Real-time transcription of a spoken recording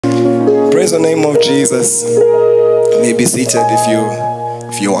Praise the name of Jesus. You may be seated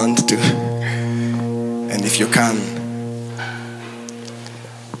if you want to, and if you can.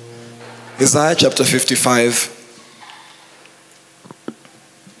 Isaiah chapter 55.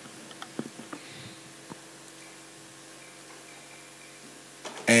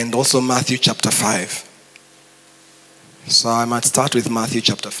 And also Matthew chapter 5. So I might start with Matthew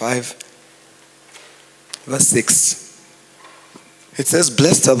chapter 5, verse 6. It says,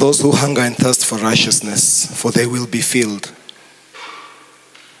 "Blessed are those who hunger and thirst for righteousness, for they will be filled."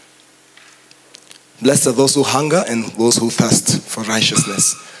 Blessed are those who hunger and those who thirst for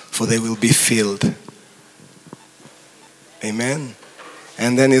righteousness, for they will be filled. Amen.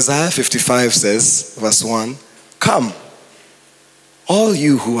 And then Isaiah 55 says, verse 1, "Come, all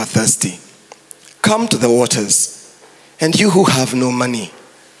you who are thirsty, come to the waters, and you who have no money,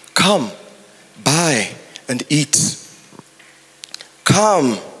 come, buy and eat.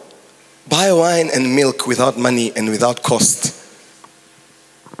 Come, buy wine and milk without money and without cost."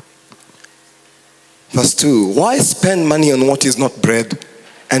 Verse 2, "Why spend money on what is not bread,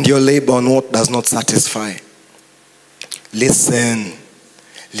 and your labor on what does not satisfy? Listen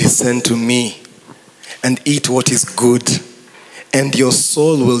to me, and eat what is good, and your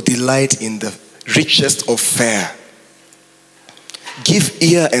soul will delight in the richest of fare. Give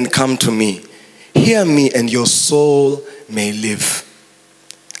ear and come to me. Hear me, and your soul may live.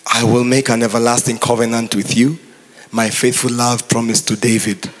 I will make an everlasting covenant with you, my faithful love promised to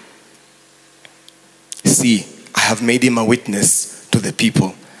David. See, I have made him a witness to the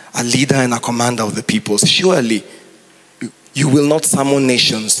people, a leader and a commander of the peoples. Surely you will not summon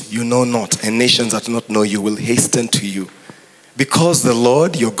nations you know not, and nations that do not know you will hasten to you. Because the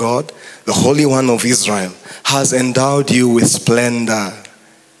Lord your God, the Holy One of Israel, has endowed you with splendor."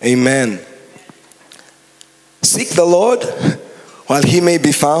 Amen. "Seek the Lord while he may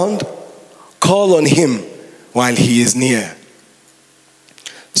be found. Call on him while he is near."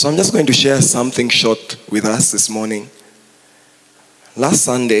 So I'm just going to share something short with us this morning. Last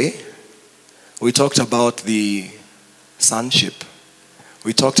Sunday, we talked about the sonship.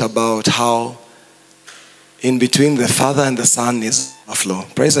 We talked about how in between the Father and the Son is a flow.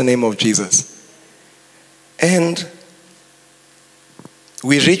 Praise the name of Jesus. And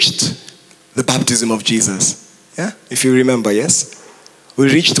we reached the baptism of Jesus. Yeah, if you remember, yes? We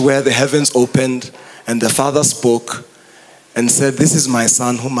reached where the heavens opened and the Father spoke and said, "This is my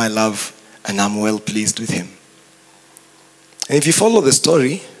Son whom I love, and I'm well pleased with him." And if you follow the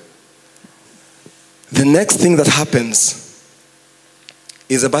story, the next thing that happens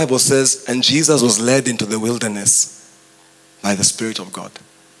is the Bible says, "And Jesus was led into the wilderness by the Spirit of God."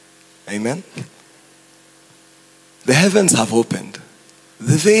 Amen? The heavens have opened.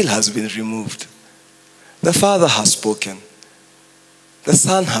 The veil has been removed. The Father has spoken. The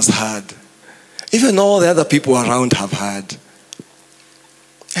Son has heard. Even all the other people around have heard.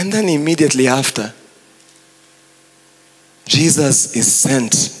 And then immediately after, Jesus is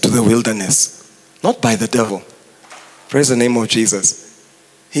sent to the wilderness. Not by the devil. Praise the name of Jesus.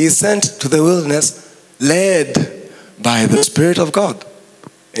 He is sent to the wilderness led by the Spirit of God.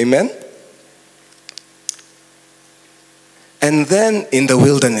 Amen? And then in the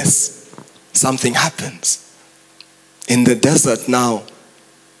wilderness, something happens. In the desert now,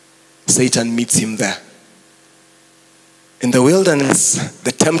 Satan meets him there. In the wilderness,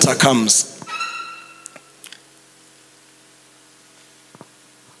 the tempter comes.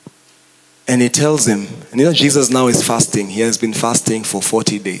 And he tells him, and Jesus now is fasting. He has been fasting for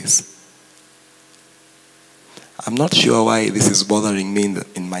 40 days. I'm not sure why this is bothering me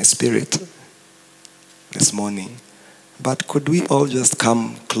in my spirit this morning. But could we all just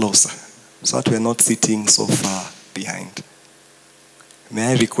come closer so that we're not sitting so far behind? May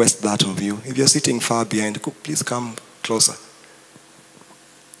I request that of you? If you're sitting far behind, please come closer.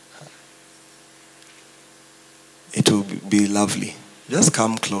 It will be lovely. Just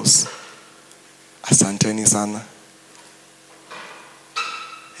come close. Asanteni sana.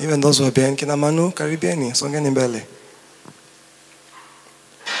 Even those who are behind, kina Manu, karibieni, songeni mbele.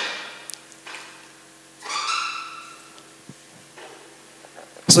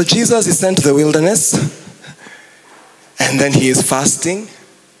 So Jesus is sent to the wilderness, and then he is fasting,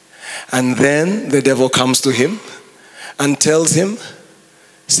 and then the devil comes to him and tells him,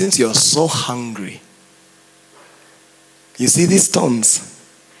 "Since you're so hungry, you see these stones,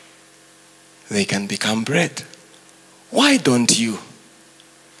 they can become bread. Why don't you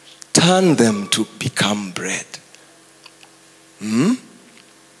turn them to become bread?"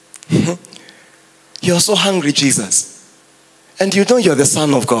 You're so hungry, Jesus. And you know you're the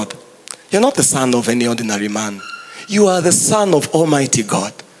Son of God. You're not the son of any ordinary man. You are the Son of Almighty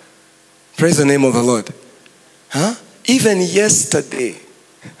God. Praise the name of the Lord. Huh? Even yesterday,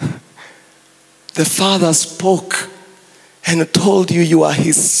 the Father spoke and told you you are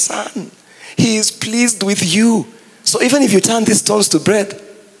his son. He is pleased with you. So even if you turn these stones to bread,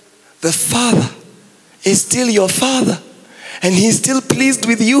 the Father is still your Father. And he is still pleased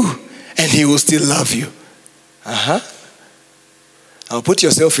with you. And he will still love you. Now put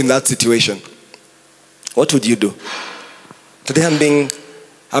yourself in that situation. What would you do? Today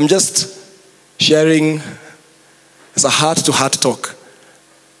I'm just sharing, it's a heart-to-heart talk.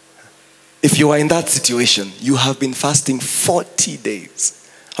 If you are in that situation, you have been fasting 40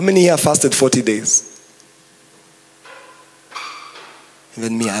 days. How many here have fasted 40 days?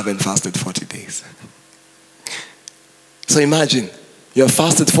 Even me, I haven't fasted 40 days. So imagine, you have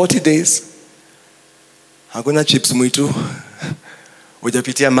fasted 40 days. Hakuna chips mwitu.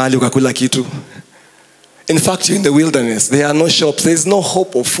 Hujapitia mahali ukakula kitu. In fact, you're in the wilderness. There are no shops. There is no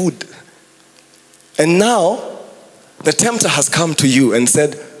hope of food. And now, the tempter has come to you and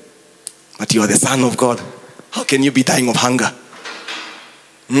said, but you are the Son of God. How can you be dying of hunger?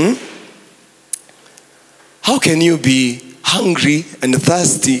 How can you be hungry and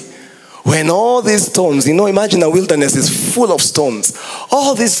thirsty when all these stones, imagine a wilderness is full of stones.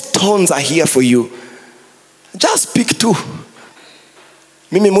 All these stones are here for you. Just pick two.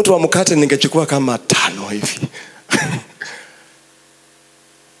 Mimi mtu wa mkate ningechukua kama 5 hivi.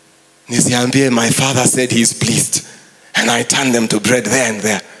 Nisiambie, my Father said he is pleased. And I turned them to bread there and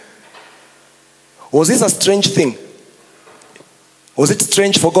there. Was this a strange thing? Was it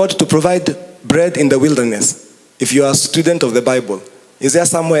strange for God to provide bread in the wilderness? If you are a student of the Bible, is there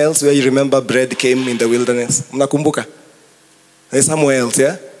somewhere else where you remember bread came in the wilderness? Mnakumbuka? There's somewhere else,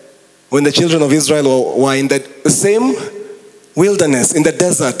 yeah? When the children of Israel were in the same wilderness, in the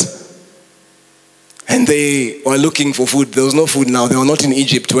desert, and they were looking for food. There was no food now. They were not in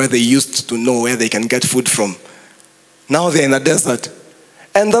Egypt where they used to know where they can get food from. Now they're in a desert.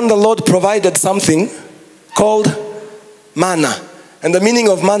 And then the Lord provided something called manna. And the meaning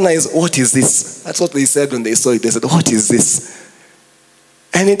of manna is, what is this? That's what they said when they saw it. They said, what is this?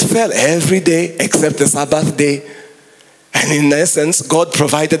 And it fell every day except the Sabbath day. And in essence, God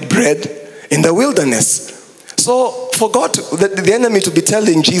provided bread in the wilderness. So for God, the enemy to be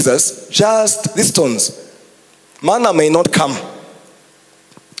telling Jesus, just these stones. Manna may not come,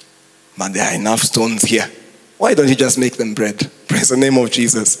 but there are enough stones here. Why don't you just make them bread? Praise the name of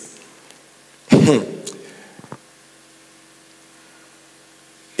Jesus.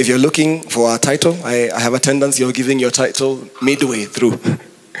 If you're looking for a title, I have a tendency of giving your title midway through.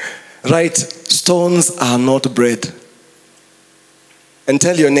 Right? Stones are not bread. And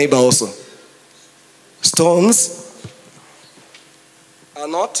tell your neighbor also. Stones are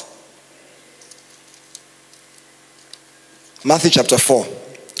not. Matthew chapter 4.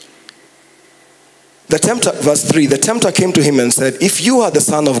 The tempter, verse 3, the tempter came to him and said, if you are the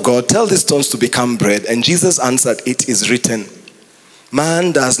Son of God, tell these stones to become bread. And Jesus answered, it is written,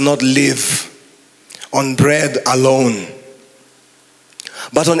 man does not live on bread alone,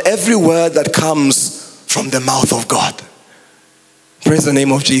 but on every word that comes from the mouth of God. Praise the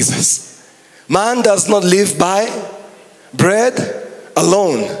name of Jesus. Man does not live by bread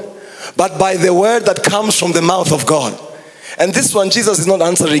alone, but by the word that comes from the mouth of God. And this one, Jesus is not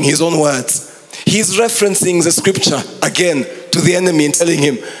answering his own words. He's referencing the scripture again to the enemy and telling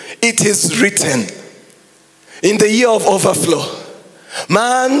him, it is written, in the year of overflow,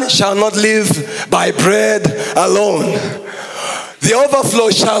 man shall not live by bread alone. The overflow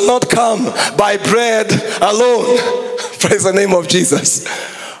shall not come by bread alone. Praise the name of Jesus.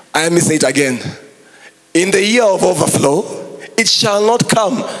 Let me say it again. In the year of overflow, it shall not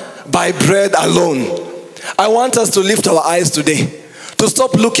come by bread alone. I want us to lift our eyes today, to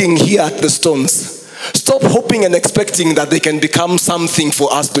stop looking here at the stones. Stop hoping and expecting that they can become something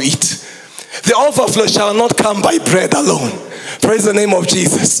for us to eat. The overflow shall not come by bread alone. Praise the name of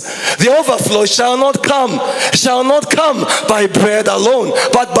Jesus. The overflow shall not come by bread alone,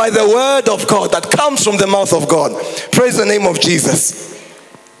 but by the word of God that comes from the mouth of God. Praise the name of Jesus.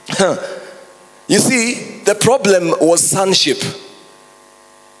 You see, the problem was sonship.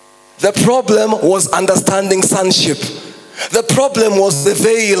 The problem was understanding sonship. The problem was the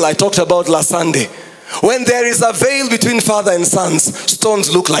veil I talked about last Sunday. When there is a veil between father and sons,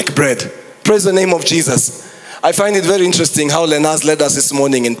 stones look like bread. Praise the name of Jesus. I find it very interesting how Lena's led us this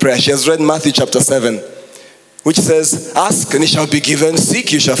morning in prayer. She has read Matthew chapter 7, which says, ask and it shall be given,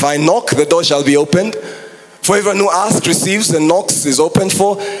 seek you shall find, knock, the door shall be opened. For everyone who asks receives, and knocks is opened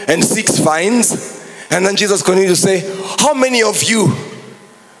for, and seeks finds. And then Jesus continued to say, how many of you,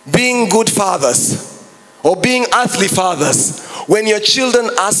 being good fathers, or being earthly fathers, when your children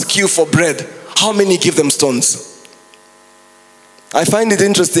ask you for bread, how many give them stones? I find it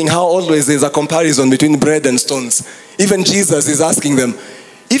interesting how always there's a comparison between bread and stones. Even Jesus is asking them,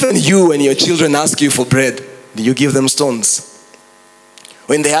 even you, when your children ask you for bread, do you give them stones?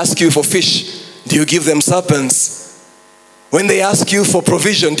 When they ask you for fish, do you give them serpents? When they ask you for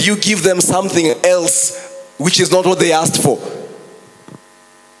provision, do you give them something else which is not what they asked for?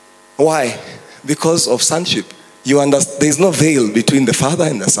 Why? Because of sonship. You understand, there's no veil between the Father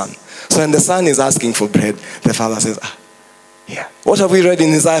and the Son. So when the Son is asking for bread, the Father says, yeah. What have we read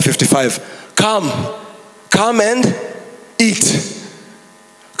in Isaiah 55? Come and eat.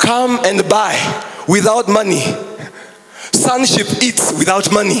 Come and buy without money. Sonship eats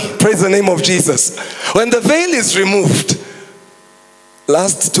without money. Praise the name of Jesus. When the veil is removed,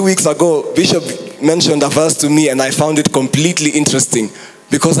 last 2 weeks ago, Bishop mentioned a verse to me and I found it completely interesting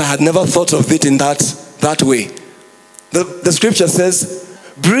because I had never thought of it in that way. The scripture says,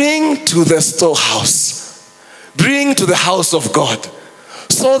 bring to the storehouse. Bring to the house of God,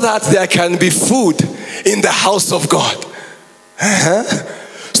 so that there can be food in the house of God.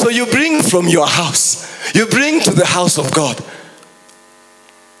 So you bring from your house. You bring to the house of God.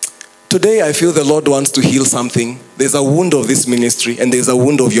 Today I feel the Lord wants to heal something. There's a wound of this ministry and there's a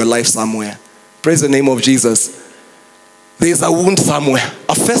wound of your life somewhere. Praise the name of Jesus. There's a wound somewhere.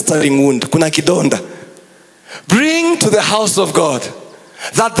 A festering wound. Kuna kidonda. Bring to the house of God,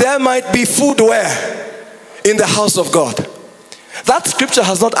 that there might be food where? In the house of God. That scripture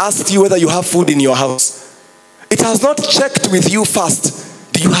has not asked you whether you have food in your house. It has not checked with you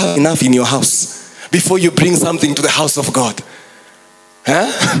first. Do you have enough in your house before you bring something to the house of God?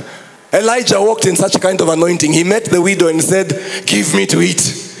 Elijah walked in such a kind of anointing. He met the widow and said, give me to eat.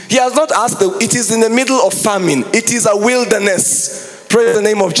 He has not asked it is in the middle of famine. It is a wilderness. Praise the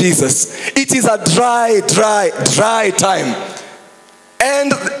name of Jesus. It is a dry time.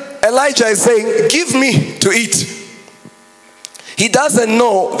 And Elijah is saying, give me to eat. He doesn't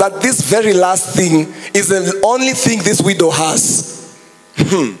know that this very last thing is the only thing this widow has.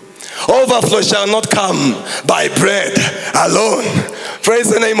 Overflow shall not come by bread alone.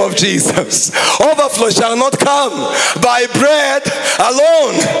 Praise the name of Jesus. Overflow shall not come by bread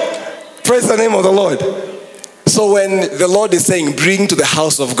alone. Praise the name of the Lord. So when the Lord is saying, bring to the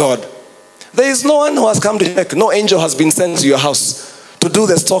house of God, there is no one who has come to check. No angel has been sent to your house to do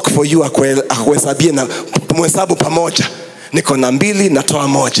the stock for you. Akuhesabie na mhesabu pamoja. Niko na 2 natoa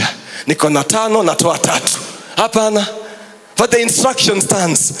 1. Niko na 5 natoa 3. Hapana. But the instruction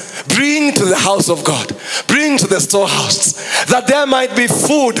stands. Bring to the house of God. Bring to the storehouse. That there might be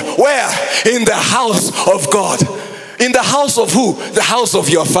food. Where? In the house of God. In the house of who? The house of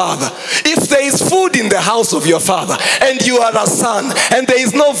your Father. If there is food in the house of your Father, and you are a son, and there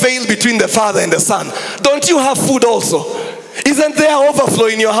is no veil between the Father and the Son, don't you have food also? Isn't there overflow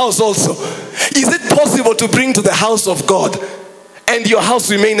in your house also? Is it possible to bring to the house of God and your house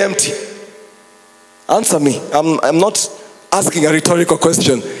remain empty? Answer me. I'm not asking a rhetorical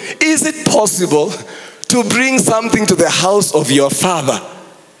question. Is it possible to bring something to the house of your Father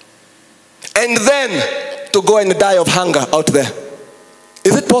and then to go and die of hunger out there?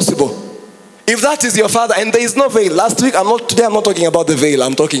 Is it possible? If that is your Father and there is no veil. Today I'm not talking about the veil.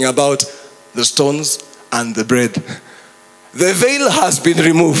 I'm talking about the stones and the bread. The veil has been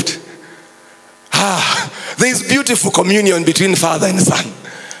removed. There is beautiful communion between Father and Son.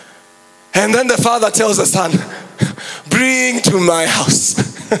 And then the Father tells the Son, bring to my house.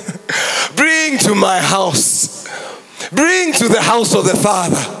 Bring to my house. Bring to the house of the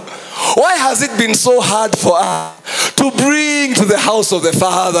Father. Why has it been so hard for us to bring to the house of the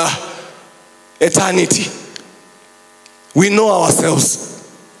Father eternity? We know ourselves.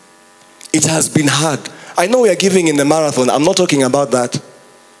 It has been hard. I know we are giving in the marathon. I'm not talking about that.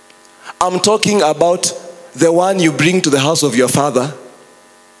 I'm talking about the one you bring to the house of your Father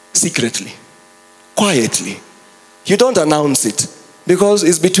secretly, quietly. You don't announce it because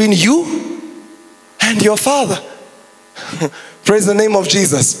it's between you and your Father. Praise the name of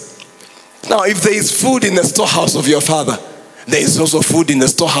Jesus. Now, if there is food in the storehouse of your Father, there is also food in the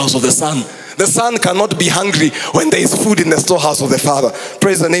storehouse of the Son. The Son cannot be hungry when there is food in the storehouse of the Father.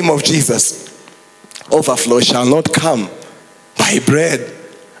 Praise the name of Jesus. Overflow shall not come by bread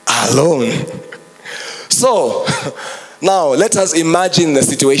alone. So, now let us imagine the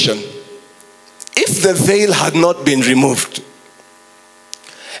situation. If the veil had not been removed,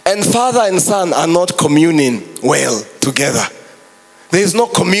 and Father and Son are not communing well together, there is no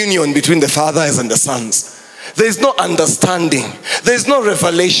communion between the fathers and the sons. There is no understanding. There is no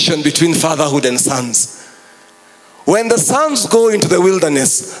revelation between fatherhood and sons. When the sons go into the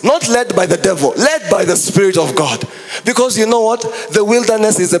wilderness, not led by the devil, led by the Spirit of God. Because you know what? The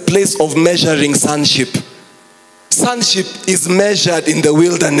wilderness is a place of measuring sonship. Sonship is measured in the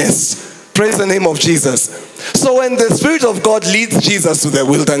wilderness. Praise the name of Jesus. So when the Spirit of God leads Jesus to the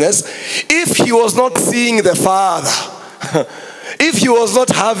wilderness, if he was not seeing the Father, if he was not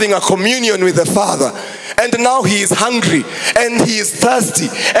having a communion with the Father, and now he is hungry and he is thirsty,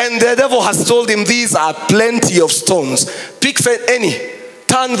 and the devil has told him these are plenty of stones, pick any,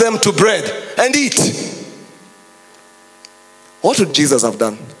 turn them to bread and eat. What would Jesus have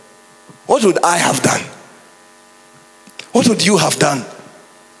done? What would I have done? What would you have done?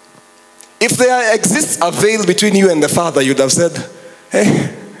 If there exists a veil between you and the Father, you'd have said,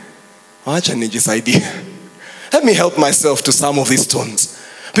 hey, wacha nijisaidie. Let me help myself to some of these stones.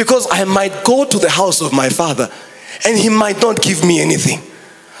 Because I might go to the house of my Father and he might not give me anything.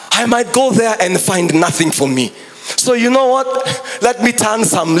 I might go there and find nothing for me. So you know what? Let me turn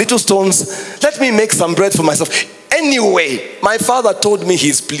some little stones. Let me make some bread for myself. Anyway, my Father told me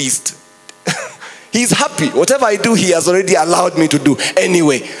he's pleased. He's happy. Whatever I do, he has already allowed me to do.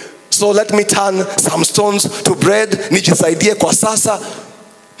 Anyway, so let me turn some stones to bread. Nijisaidie kwa sasa.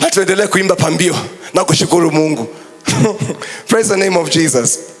 Na tuendelee kuimba pambio na kushukuru Mungu. Praise the name of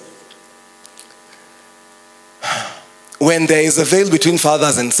Jesus. When there is a veil between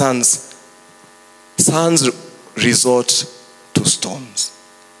fathers and sons, sons resort to stones.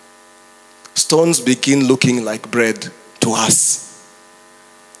 Stones begin looking like bread to us.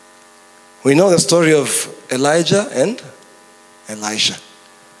 We know the story of Elijah and Elisha.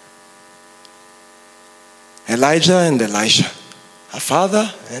 Elijah and Elisha, a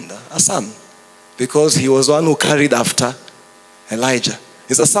father and a son. Because he was one who carried after Elijah.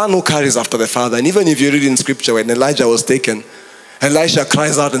 It's a son who carries after the father. And even if you read in scripture, when Elijah was taken, Elisha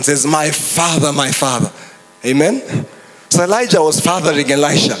cries out and says, my father, my father. Amen? So Elijah was fathering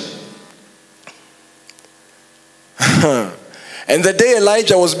Elisha. And the day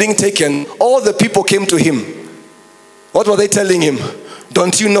Elijah was being taken, all the people came to him. What were they telling him?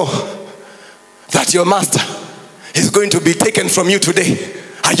 Don't you know that your master is going to be taken from you today?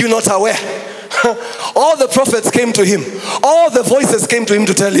 Are you not aware? All the prophets came to him. All the voices came to him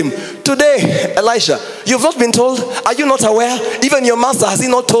to tell him, today, Elisha, you've not been told? Are you not aware? Even your master, has he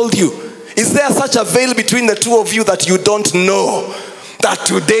not told you? Is there such a veil between the two of you that you don't know that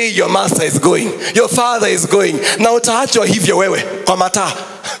today your master is going, your father is going? Now utaachwa hivyo wewe kwa mataa.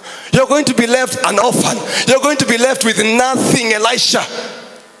 You're going to be left an orphan. You're going to be left with nothing, Elisha.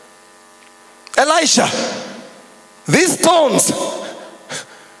 Elisha, these stones,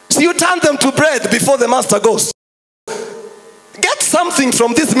 so you turn them to bread before the master goes. Get something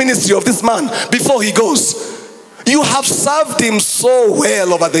from this ministry of this man before he goes. You have served him so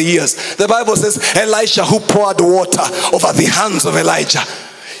well over the years. The Bible says Elisha who poured water over the hands of Elijah.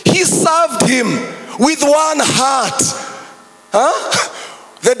 He served him with one heart.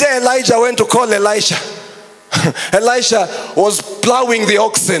 The day Elijah went to call Elisha, Elisha was plowing the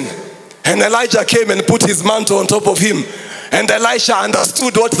oxen. And Elijah came and put his mantle on top of him. And Elisha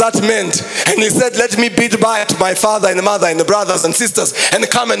understood what that meant. And he said, let me bid bye to my father and mother and the brothers and sisters and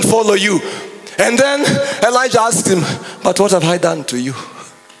come and follow you. And then Elijah asked him, but what have I done to you?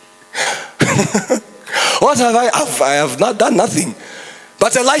 What have I have not done nothing.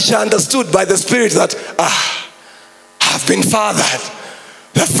 But Elisha understood by the Spirit that, I've been fathered.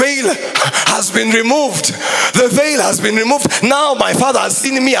 The veil has been removed. The veil has been removed. Now my father has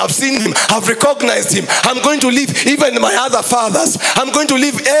seen me. I've seen him. I've recognized him. I'm going to leave even my other fathers. I'm going to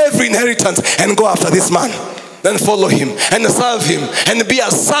leave every inheritance and go after this man. Then follow him and serve him and be a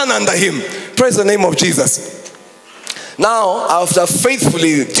son under him. Praise the name of Jesus. Now, after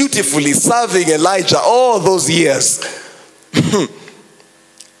faithfully, dutifully serving Elijah all those years,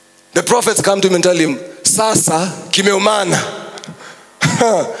 the prophets come to him and tell him, Sasa kimeumana.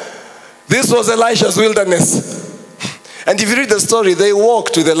 This was Elisha's wilderness. And if you read the story, they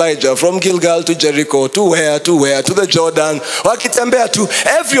walked with Elijah from Gilgal to Jericho, to where, to the Jordan. Wakitembea to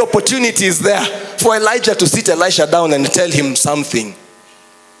every opportunity is there for Elijah to sit Elisha down and tell him something.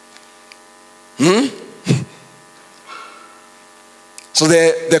 So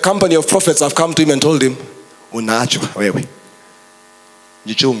the company of prophets have come to him and told him, unaachwa wewe.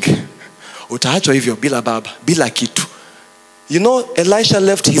 Jichunge. Utaachwa hivyo bila baba, bila kitu. You know, Elisha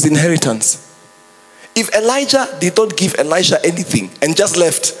left his inheritance. If Elijah did not give Elisha anything and just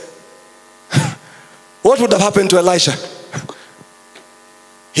left, what would have happened to Elisha?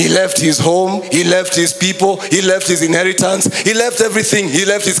 He left his home, he left his people, he left his inheritance, he left everything, he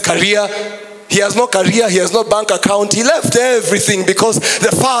left his career. He has no career. He has no bank account. He left everything because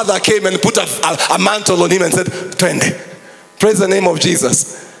the father came and put a mantle on him and said, "Twende." Praise the name of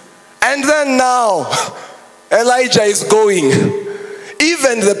Jesus. And then now, Elijah is going.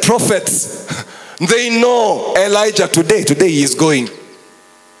 Even the prophets, they know Elijah today. Today he is going.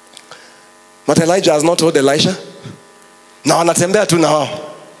 But Elijah has not told Elisha. Now anatembea tu na wao.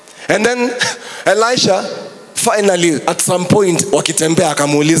 And then Elisha, finally, at some point, wakitembea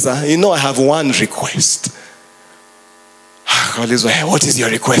akamuuliza, "You know, I have one request." "What is your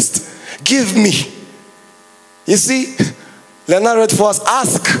request?" "Give me." You see, Leonard read for us,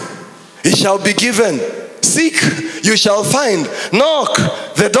 "Ask, it shall be given. Seek, you shall find. Knock,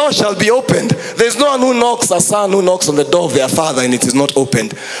 the door shall be opened." There's no one who knocks, a son who knocks on the door of their father and it is not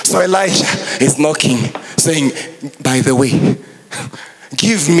opened. So Elijah is knocking, saying, "By the way,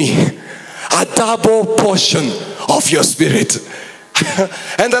 give me a double portion of your spirit."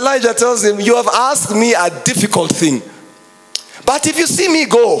 And Elijah tells him, "You have asked me a difficult thing. But if you see me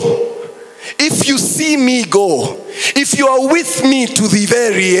go, if you see me go, if you are with me to the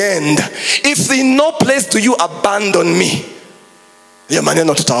very end, if in no place do you abandon me, your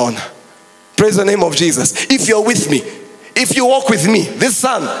maneno tutaona." Praise the name of Jesus. If you're with me, if you walk with me, this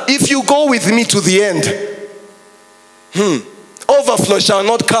son, if you go with me to the end, overflow shall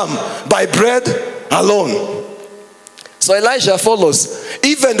not come by bread alone. So Elijah follows,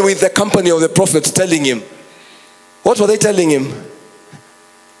 even with the company of the prophets telling him. What were they telling him?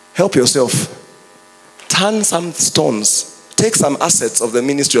 Help yourself. Turn some stones. Take some assets of the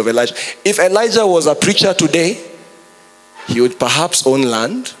ministry of Elijah. If Elijah was a preacher today, he would perhaps own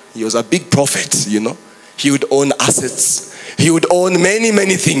land. He was a big prophet, you know. He would own assets. He would own many,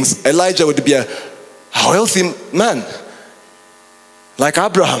 many things. Elijah would be a wealthy man, like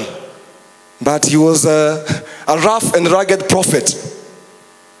Abraham. But he was a rough and rugged prophet.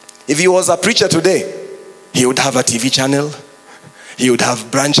 If he was a preacher today, he would have a TV channel. He would have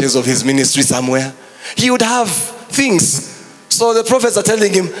branches of his ministry somewhere. He would have things. So the prophets are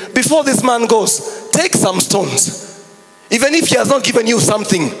telling him, before this man goes, take some stones. Even if he has not given you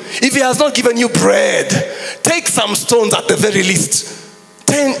something, if he has not given you bread, take some stones at the very least.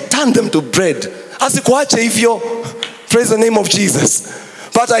 Turn them to bread. Asikuache hivyo. Praise the name of Jesus.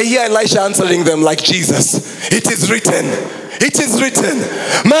 But I hear Elisha answering them like Jesus. It is written. It is written.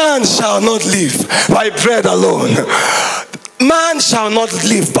 Man shall not live by bread alone. Man shall not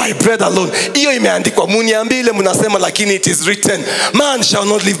live by bread alone. Iyo imeandikwa, muniambile munasema lakini it is written. Man shall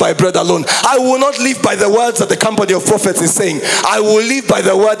not live by bread alone. I will not live by the words that the company of prophets is saying. I will live by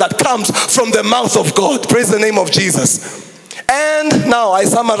the word that comes from the mouth of God. Praise the name of Jesus. And now I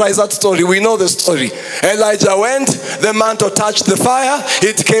summarize that story. We know the story. Elijah went, the mantle touched the fire,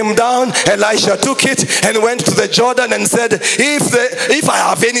 it came down, Elisha took it and went to the Jordan and said, if I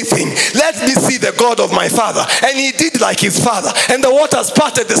have anything, let me see the God of my father. And he did like his father. And the waters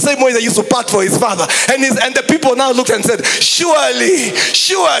parted the same way they used to part for his father. And the people now looked and said, surely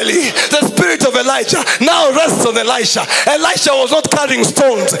the spirit of Elijah now rests on Elisha. Elisha was not carrying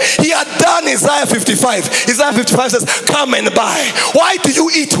stones. He had done Isaiah 55. Isaiah 55 says, come and buy. Why do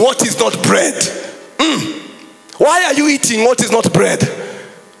you eat what is not bread? Why are you eating what is not bread?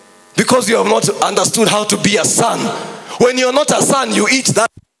 Because you have not understood how to be a son. When you're not a son, you eat that.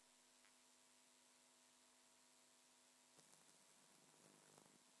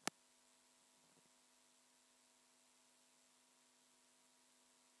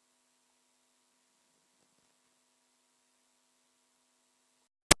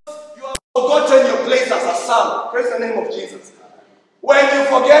 You have forgotten your place as a son. Praise the name of Jesus. When you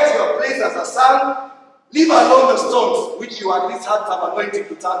forget your place as a son, leave alone the stones which you at least had some anointing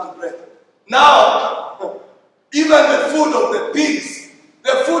to turn to bread. Now, even the food of the pigs,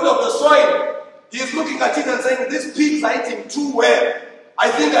 the food of the swine, he is looking at it and saying, these pigs are eating too well.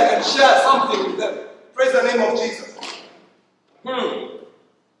 I think I can share something with them. Praise the name of Jesus.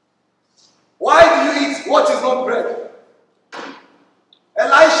 Why do you eat what is not bread?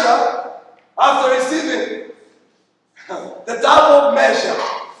 Elisha, after receiving the double measure,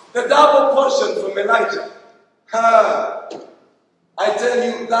 the double portion from Elijah, I tell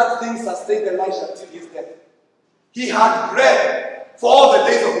you, that thing sustained Elisha till his death. He had bread for all the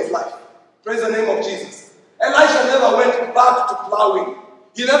days of his life. Praise the name of Jesus. Elisha never went back to plowing.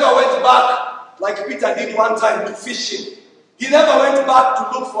 He never went back like Peter did one time to fishing. He never went back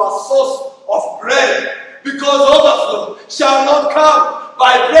to look for a source of bread, because overflow shall not come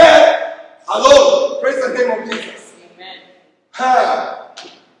by bread alone. Praise the name of Jesus. Amen.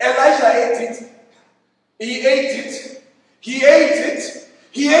 Elisha ate it. He ate it. He ate it.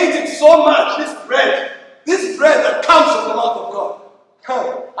 He ate it so much, this bread that comes from the mouth of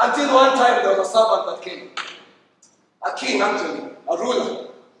God. until one time there was a servant that came. A king actually, a ruler,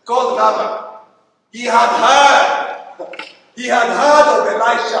 called Naaman. He had heard of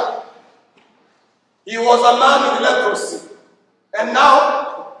Elisha. He was a man with leprosy. And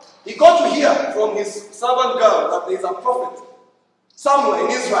now, he got to hear from his servant girl that there is a prophet somewhere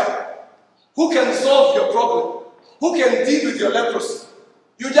in Israel who can solve your problem, who can deal with your leprosy.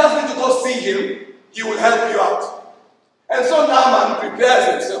 You just need to go see him, he will help you out. And so Naaman prepares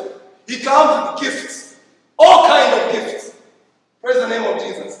himself. He comes with gifts, all kinds of gifts. Praise the name of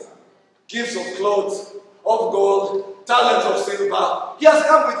Jesus. Gifts of clothes, of gold, talents of silver. He has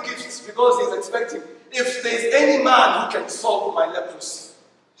come with gifts because he's expecting, if there is any man who can solve my leprosy,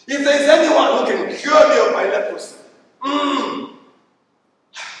 if there is anyone who can cure me of my leprosy,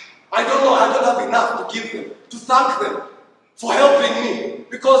 I don't know, I don't have enough to give them, to thank them for helping me,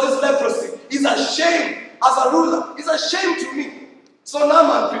 because this leprosy is a shame as a ruler, it's a shame to me. So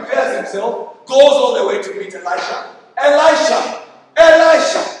Naaman prepares himself, goes all the way to meet Elisha. Elisha,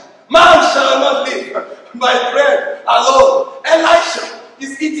 man shall not live by bread alone. Elisha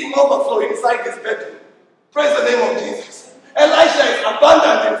is eating overflow inside his bedroom. Praise the name of Jesus. Elisha is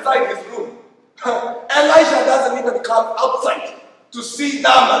abundant inside his room. Elisha doesn't even come outside to see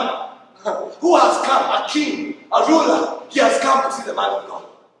Naaman, who has come, a king, a ruler. He has come to see the man of God.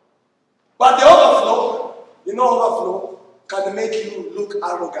 But the overflow, overflow can make you look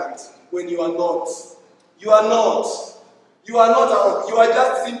arrogant when you are not. You are not. You are not arrogant. You are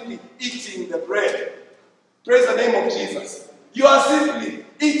just simply eating the bread. Praise the name of Jesus. You are simply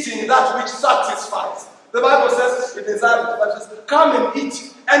eating that which satisfies. The Bible says, it says, come and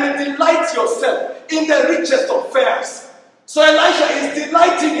eat and delight yourself in the richest of fares. So Elisha is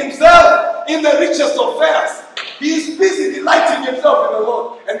delighting himself in the richest of fares. He is busy delighting himself in the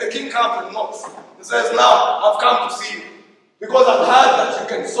Lord. And the king comes and knocks. He says, now I've come to see you, because I've heard that you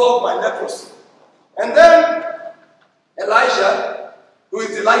can solve my leprosy. And then Elisha, who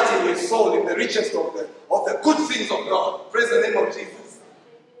is delighting his soul in the richest of the good things of God, praise the name of Jesus,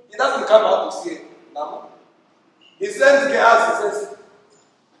 he doesn't come out to see it. No. He sends Gehazi, he says,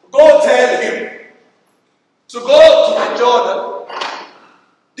 go tell him to go to the Jordan,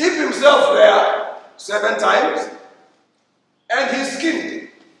 dip himself there 7 times, and his skin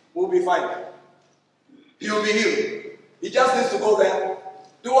will be fine. He will be healed. He just needs to go there,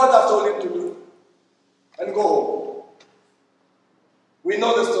 do what I've told him to do, and go home. We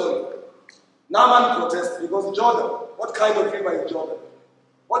know the story. Naaman protests because Jordan, what kind of river is Jordan?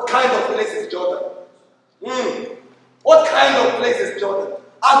 What kind of place is Jordan? What kind of place is Jordan?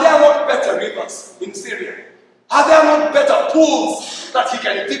 Are there not better rivers in Syria? Are there not better pools that he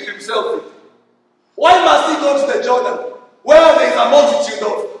can dip himself in? Why must he go to the Jordan, where there is a multitude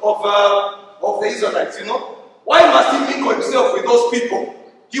of the Israelites, Why must he mingle himself with those people?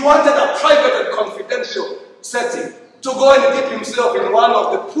 He wanted a private and confidential setting to go and dip himself in one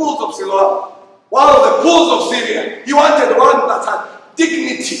of the pools of Siloam, one of the pools of Syria. He wanted one that had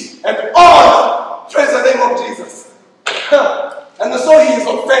dignity and honor. Praise the name of Jesus. And so he is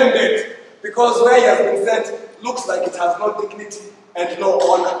offended because where he has been sent looks like it has no dignity and no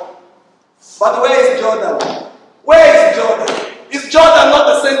honor. But where is Jordan? Where is Jordan? Is Jordan not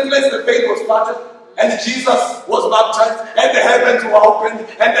the same place the faith was started? And Jesus was baptized, and the heavens were opened,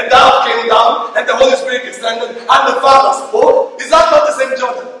 and the dove came down, and the Holy Spirit descended, and the Father spoke. Is that not the same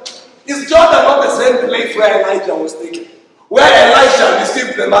Jordan? Is Jordan not the same place where Elijah was taken? Where Elisha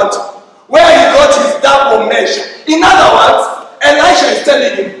received the mantle? Where he got his double measure? In other words, Elisha is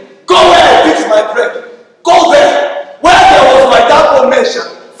telling him, go where I fix my bread. Go there. Where there was my double measure,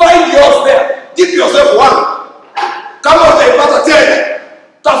 find yours there. Dip yourself one. Come on, say, Pastor, tell me.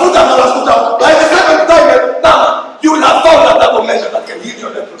 By the 7th time, now you will have found a double measure that can heal your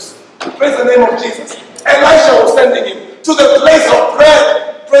leprosy. Praise the name of Jesus. Elisha was sending him to the place of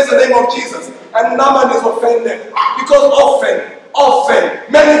bread. Praise the name of Jesus. And Naaman is offended because often,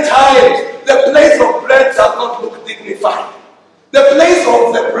 many times, the place of bread does not look dignified. The place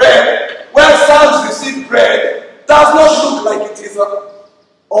of the bread, where sons receive bread, does not look like it is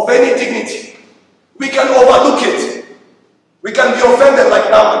of any dignity. We can overlook it. We can be offended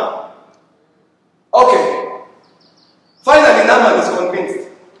like Naaman. Okay. Finally, Naaman is convinced.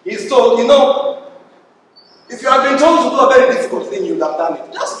 He's told, if you have been told to do a very difficult thing, you would have done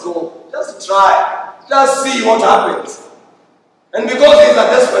it. Just go. Just try. Just see what happens. And because he's a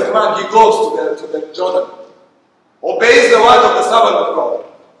desperate man, he goes to the Jordan. Obeys the word of the servant of God.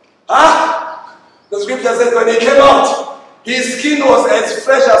 The scripture says when he came out, his skin was as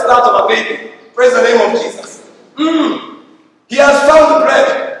fresh as that of a baby. Praise the name of Jesus. He has found bread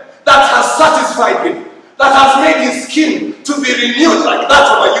that has satisfied him, that has made his skin to be renewed like that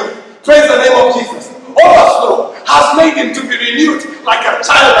of a youth. Praise the name of Jesus. Overflow has made him to be renewed like a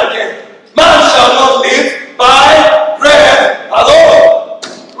child again. Man shall not live by bread alone.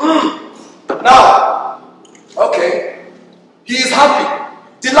 Now, okay, he is happy,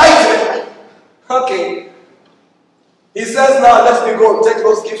 delighted. Okay. He says, now let me go take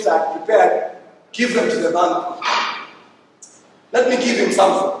those gifts I have prepared, give them to the man. Let me give him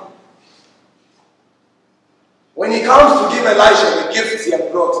something. When he comes to give Elisha the gifts he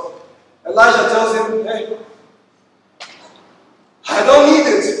had brought, Elisha tells him, hey, I don't need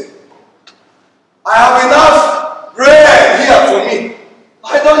it. I have enough bread here for me.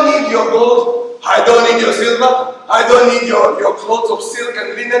 I don't need your gold. I don't need your silver. I don't need your clothes of silk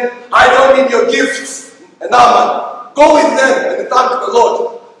and linen. I don't need your gifts. And now, man, go with them and thank the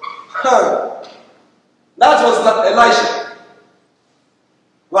Lord. That was not Elisha.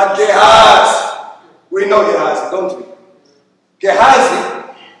 But Gehazi, we know Gehazi, don't we?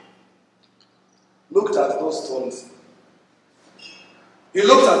 Gehazi looked at those stones. He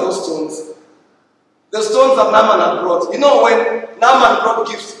looked at those stones. The stones that Naaman had brought. You know, when Naaman brought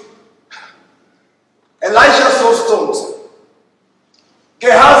gifts, Elisha saw stones.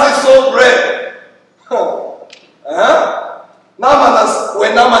 Gehazi saw bread.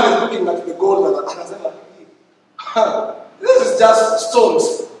 When Naaman is looking at the gold, this is just stones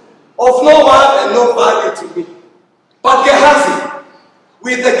of no worth and no value to me. But Gehazi,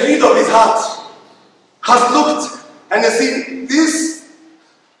 with the greed of his heart, has looked and has seen this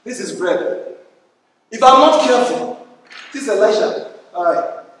is bread. If I'm not careful, this Elisha,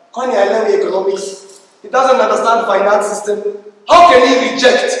 Kwani I learn economics, he doesn't understand finance system. How can he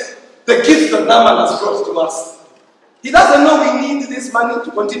reject the gift that Naaman has brought to us? He doesn't know we need this money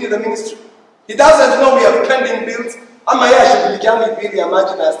to continue the ministry. He doesn't know we have pending bills. Elisha.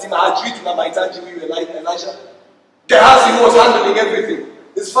 Gehazi was handling everything.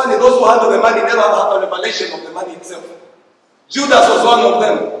 It's funny, those who handle the money never have a revelation of the money itself. Judas was one of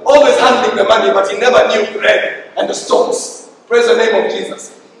them, always handling the money, but he never knew bread and the stones. Praise the name of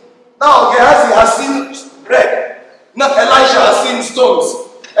Jesus. Now Gehazi has seen bread. Not Elisha has seen stones.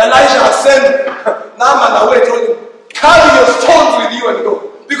 Elisha has sent Naaman away, told him, carry your stones with you and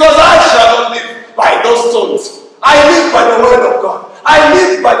go. Because I shall not live by those stones. I live by the word of God. I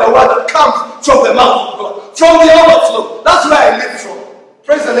live by the word that comes from the mouth of God. From the overflow. That's where I live from.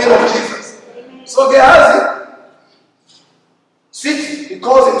 Praise the name of Jesus. So Gehazi sits, he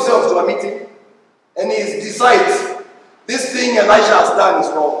calls himself to a meeting, and he decides this thing Elisha has done is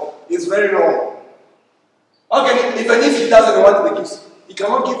wrong. It's very wrong. Okay, even if he doesn't want the gifts, he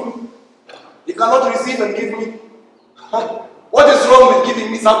cannot give me. He cannot receive and give me. What is wrong with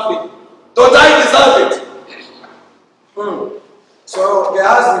giving me something? Don't I deserve it? So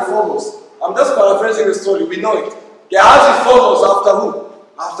Gehazi follows. I'm just paraphrasing the story, we know it. Gehazi follows after who?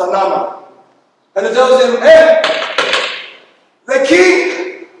 After Naaman. And he tells him, hey, the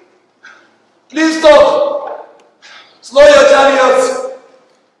king, please stop. Slow your chariots.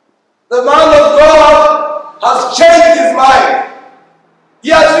 The man of God has changed his mind. He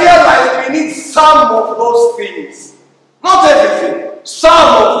has realized we need some of those things. Not everything,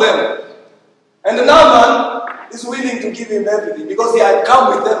 some of them. And the Naaman is willing to give him everything because he had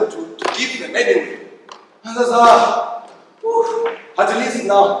come with them to give them anyway. And says, at least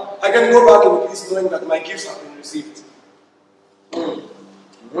now I can go back in peace knowing that my gifts have been received.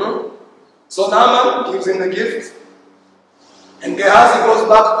 So Naaman gives him the gift, and Gehazi goes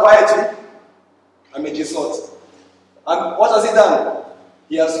back quietly. And what has he done?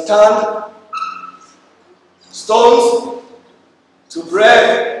 He has turned stones to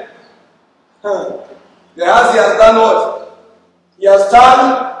bread. Gehazi has done what? He has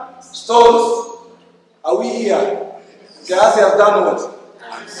turned stones. Are we here? Gehazi has done what?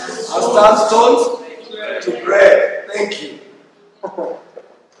 Has turned stones to bread. Thank you.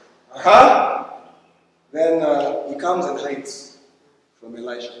 Then he comes and hides from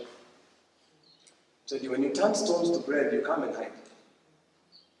Elisha. So when you turn stones to bread, you come and hide.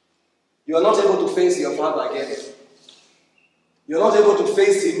 You are not able to face your father again. You are not able to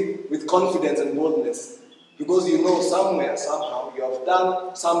face him with confidence and boldness. Because you know somewhere, somehow, you have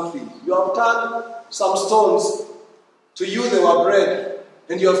done something. You have turned some stones. To you they were bread.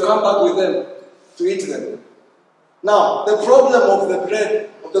 And you have come back with them to eat them. Now, the problem of the bread,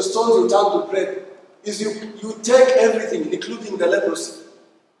 of the stones you turn to bread, is you take everything, including the leprosy.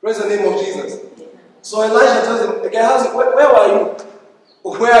 Praise the name of Jesus. So Elisha tells him, Gehazi, where were you?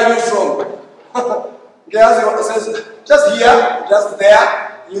 Where are you from? Gehazi says, just here, just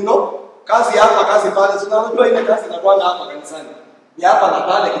there, you know. Kazi hapa, kazi pale. So unajua ile kazi inakuwa hapa kanisani. Ni hapa na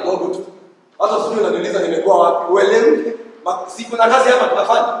pale kidogo tu. Hata siku unaniuliza nimekuwa wapi? Uelewi? Siku na kazi hapa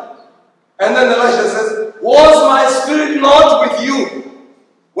tunafanya. And then Elisha says, was my spirit not with you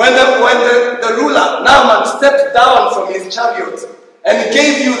when the ruler Naaman stepped down from his chariot and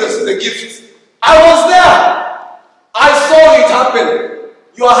gave you the gift? I was there. I saw it happen.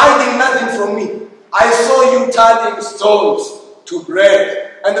 You are hiding nothing from me. I saw you turning stones to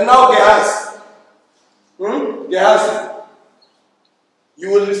bread. And now Gehazi. Gehazi.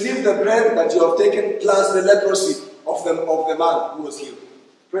 You will receive the bread that you have taken plus the leprosy of the man who was healed.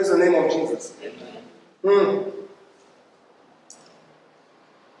 Praise the name of Jesus.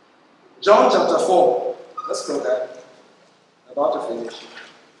 John chapter 4. Let's go there. About to finish.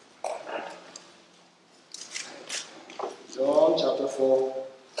 John chapter 4.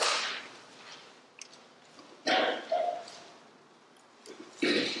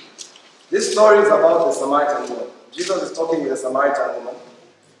 This story is about the Samaritan woman. Jesus is talking with a Samaritan woman.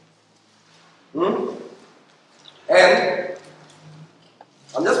 And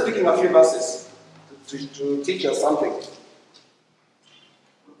I'm just picking a few verses to teach us something.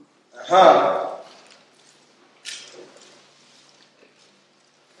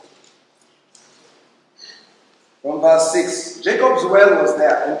 From verse 6, Jacob's well was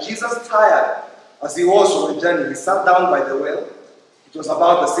there, and Jesus, tired as he was from the journey, he sat down by the well. It was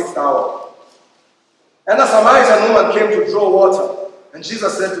about the 6th hour. And a Samaritan woman came to draw water, and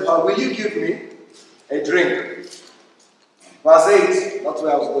Jesus said to her, will you give me a drink? Verse 8, that's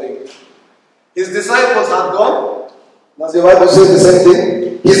where I was going. His disciples had gone. Does the Bible say the same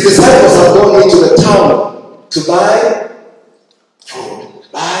thing? His disciples had gone into the town to buy food, to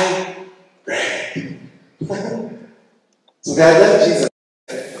buy bread. So they had left Jesus.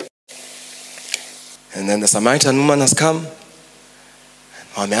 And then the Samaritan woman has come.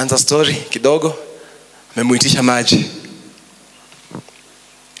 Wameanza story kidogo. Amemuitisha maji.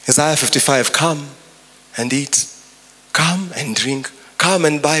 Isaiah 55, come and eat. Come and drink. Come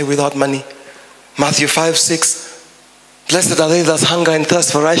and buy without money. Matthew 5, 6. Blessed are they that hunger and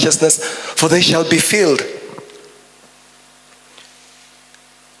thirst for righteousness, for they shall be filled.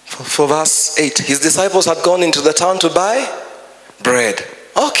 For verse 8, his disciples had gone into the town to buy bread.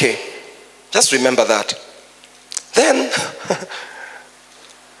 Okay, just remember that. Then,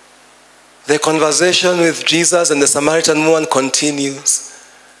 the conversation with Jesus and the Samaritan woman continues.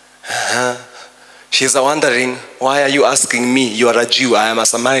 She's wondering, why are you asking me? You are a Jew, I am a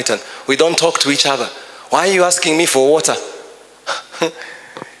Samaritan. We don't talk to each other. Why are you asking me for water?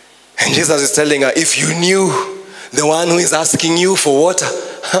 And Jesus is telling her, if you knew the one who is asking you for water,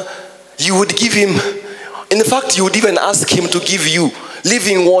 you would give him, in fact, you would even ask him to give you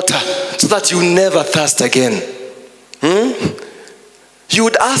living water so that you never thirst again. You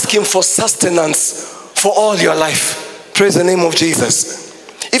would ask him for sustenance for all your life. Praise the name of Jesus.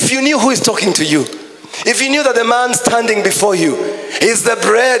 If you knew who is talking to you, if you knew that the man standing before you is the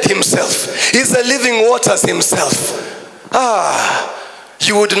bread himself, is the living waters himself,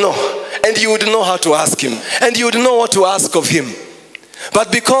 you would know. And you would know how to ask him. And you would know what to ask of him. But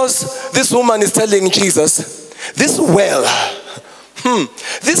because this woman is telling Jesus, this well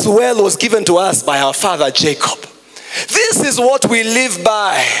was given to us by our father Jacob. This is what we live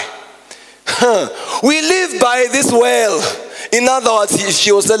by. We live by this well. In other words,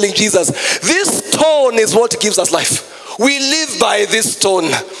 she was telling Jesus, this stone is what gives us life. We live by this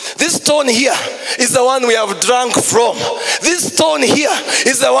stone. This stone here is the one we have drunk from. This stone here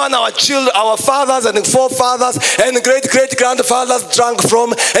is the one our children, our fathers and forefathers and great-great-grandfathers drank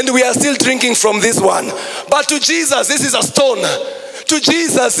from, and we are still drinking from this one. But to Jesus, this is a stone. To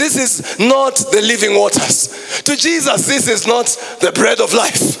Jesus, this is not the living waters. To Jesus, this is not the bread of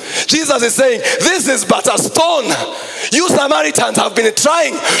life. Jesus is saying, this is but a stone. You Samaritans have been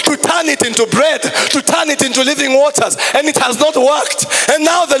trying to turn it into bread, to turn it into living waters, and it has not worked. And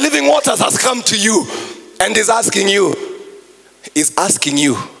now the living waters has come to you and is asking you,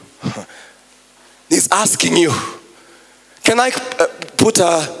 can I put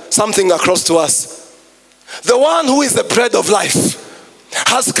something across to us? The one who is the bread of life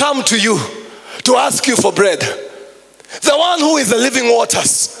has come to you to ask you for bread. The one who is the living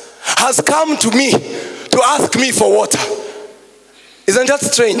waters has come to me to ask me for water. Isn't that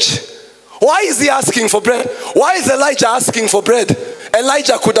strange? Why is he asking for bread? Why is Elijah asking for bread?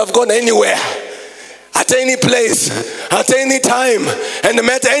 Elijah could have gone anywhere, at any place, at any time, and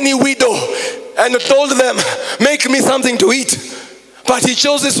met any widow and told them, make me something to eat. But he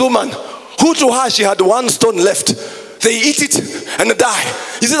chose this woman who, to her, she had one stone left. They eat it and die.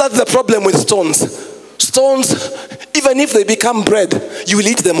 You see, that's the problem with stones. Stones, even if they become bread, you will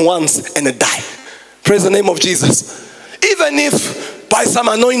eat them once and die. Praise the name of Jesus. Even if by some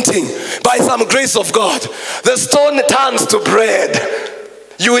anointing, by some grace of God, the stone turns to bread.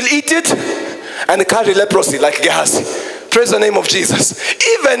 You will eat it and carry leprosy like Gehazi. Praise the name of Jesus.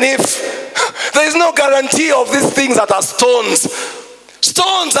 Even if there is no guarantee of these things that are stones.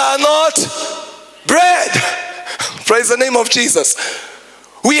 Stones are not bread. Praise the name of Jesus.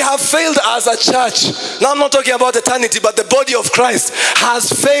 We have failed as a church. Now I'm not talking about eternity, but the body of Christ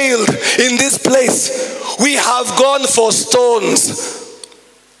has failed in this place. We have gone for stones.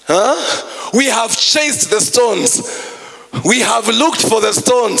 We have chased the stones. We have looked for the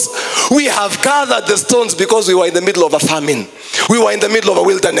stones. We have gathered the stones because we were in the middle of a famine. We were in the middle of a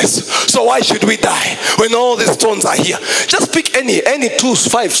wilderness. So why should we die when all the stones are here? Just pick any 2,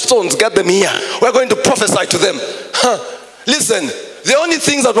 5 stones, get them here. We're going to prophesy to them. Listen, the only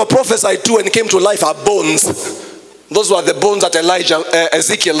things that were prophesied to and came to life are bones. Those were the bones that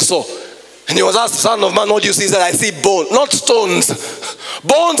Ezekiel saw. And he was asked, Son of man, what do you see? He said, I see bones, not stones.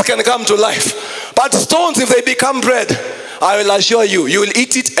 Bones can come to life. But stones, if they become bread, I will assure you, you will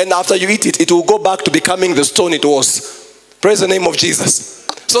eat it, and after you eat it, it will go back to becoming the stone it was. Praise the name of Jesus.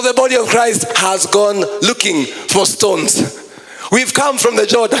 So the body of Christ has gone looking for stones. We've come from the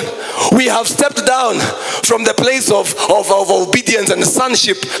Jordan. We have stepped down from the place of obedience and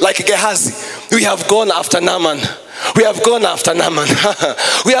sonship like Gehazi. We have gone after Naaman. We have gone after Naaman.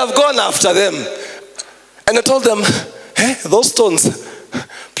 We have gone after them. And I told them, those stones,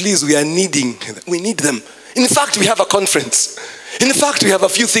 please, we need them. In fact, we have a conference. In fact, we have a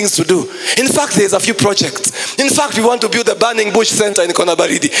few things to do. In fact, there's a few projects. In fact, we want to build a burning bush center in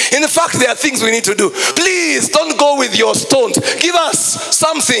Konabaridi. In fact, there are things we need to do. Please, don't go with your stones. Give us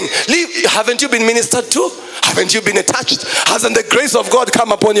something. Haven't you been ministered to? Haven't you been touched? Hasn't the grace of God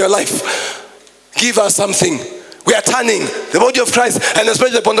come upon your life? Give us something. We are turning. The body of Christ, and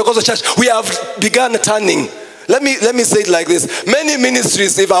especially the Pentecostal church, we have begun turning. Let me say it like this. Many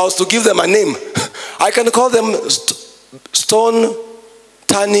ministries, if I was to give them a name, I can call them Stone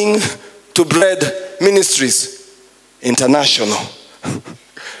Turning to Bread Ministries International.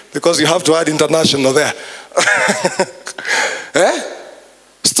 Because you have to add international there.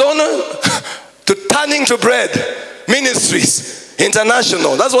 Stone to Turning to Bread Ministries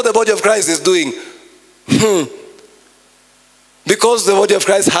International. That's what the body of Christ is doing. Because the body of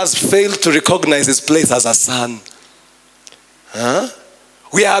Christ has failed to recognize its place as a son.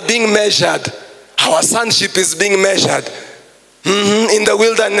 We are being measured. Our sonship is being measured in the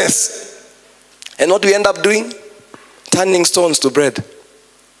wilderness. And what do we end up doing? Turning stones to bread.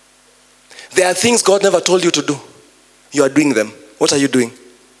 There are things God never told you to do. You are doing them. What are you doing?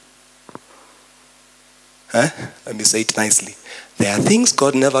 Let me say it nicely. There are things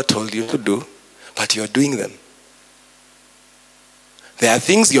God never told you to do, but you are doing them. There are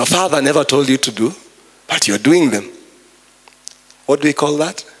things your father never told you to do, but you're doing them. What do we call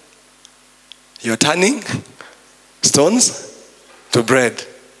that? You're turning stones to bread.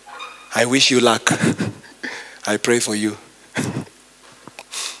 I wish you luck. I pray for you.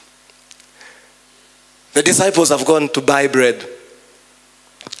 The disciples have gone to buy bread.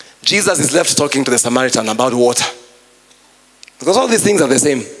 Jesus is left talking to the Samaritan about water. Because all these things are the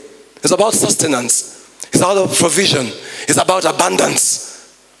same. It's about sustenance. It's about provision. It's about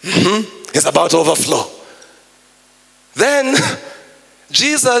abundance. It's about overflow. Then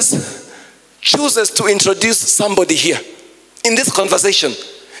Jesus chooses to introduce somebody here. In this conversation,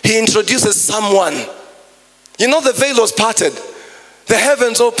 he introduces someone. You know, the veil was parted. The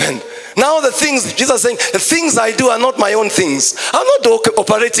heavens opened. Now the things, Jesus is saying, the things I do are not my own things. I'm not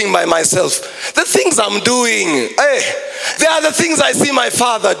operating by myself. The things I'm doing, they are the things I see my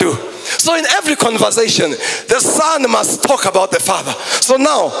Father do. So in every conversation, the Son must talk about the Father. So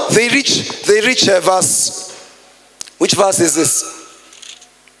now they reach a verse. Which verse is this?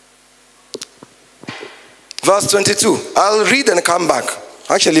 Verse 22. I'll read and come back.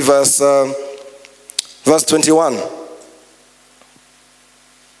 Actually, verse 21.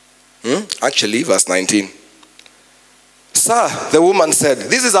 Actually, verse 19. Sir, the woman said,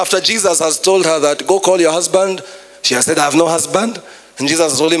 this is after Jesus has told her that, go call your husband. She has said, I have no husband. And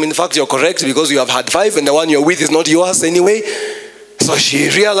Jesus told him, in fact, you're correct because you have had 5 and the one you're with is not yours anyway. So she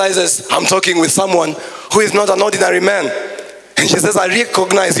realizes, I'm talking with someone who is not an ordinary man. And she says, I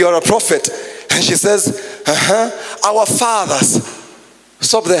recognize you're a prophet. And she says, our fathers.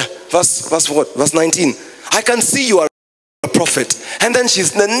 Stop there. Verse what? Verse 19. I can see you are a prophet. And then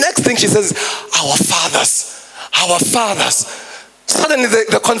the next thing she says, our fathers. Our fathers. Suddenly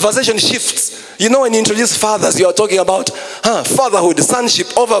the conversation shifts. You know, when you introduce fathers, you are talking about fatherhood, sonship,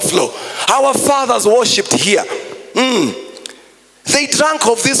 overflow. Our fathers worshipped here. They drank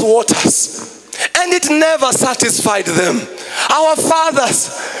of these waters, and it never satisfied them. Our fathers,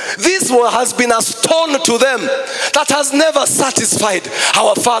 this has been a stone to them that has never satisfied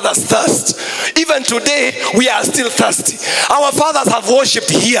our fathers' thirst. Even today, we are still thirsty. Our fathers have worshipped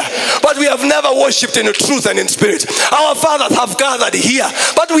here, but we have never worshipped in truth and in spirit. Our fathers have gathered here,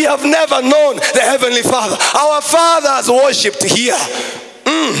 but we have never known the Heavenly Father. Our fathers worshipped here.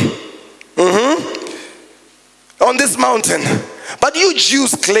 On this mountain. But you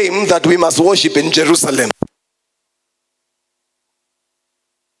Jews claim that we must worship in Jerusalem.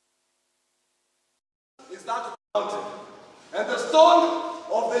 Is that mountain? And the stone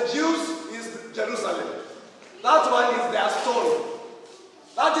of the Jews is Jerusalem. That one is their stone.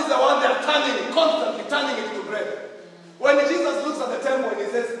 That is the one they are turning, constantly turning it to bread. When Jesus looks at the temple and he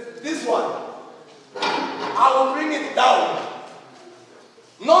says, this one, I will bring it down.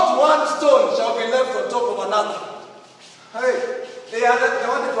 Not one stone shall be left on top of another. Hey, they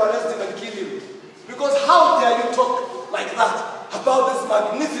wanted to arrest him and kill him. Because how dare you talk like that about this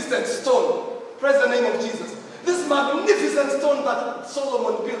magnificent stone? Praise the name of Jesus. This magnificent stone that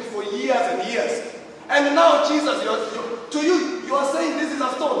Solomon built for years and years. And now Jesus, you are saying this is a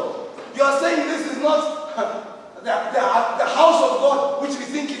stone. You are saying this is not the house of God, which we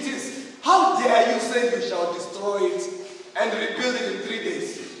think it is. How dare you say you shall destroy it and rebuild it in 3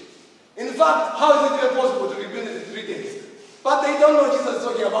 days? In fact, how is it even possible to rebuild it in 3 days? But they don't know Jesus is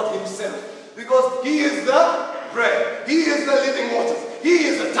talking about himself. Because he is the bread. He is the living waters. He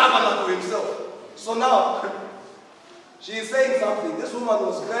is the tabernacle himself. So now, she is saying something. This woman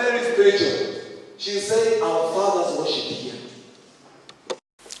was very spiritual. She is saying our fathers worship here.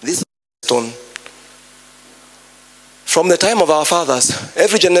 This stone, from the time of our fathers,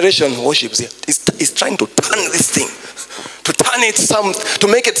 every generation worships here. It's trying to turn this thing. To turn it to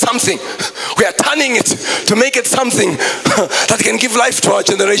make it something. We are turning it to make it something that can give life to our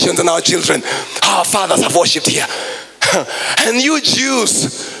generations and our children. Our fathers have worshipped here. And you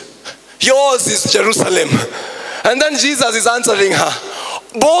Jews, yours is Jerusalem. And then Jesus is answering her.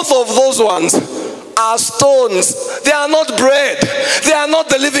 Both of those ones are stones. They are not bread. They are not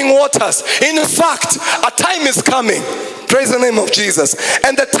the living waters. In fact, a time is coming. Praise the name of Jesus.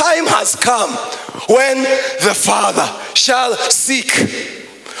 And the time has come when the Father shall seek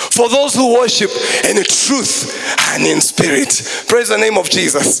for those who worship in truth and in spirit. Praise the name of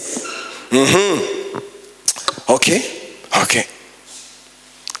Jesus. Okay.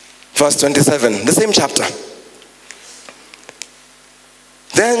 Verse 27, the same chapter.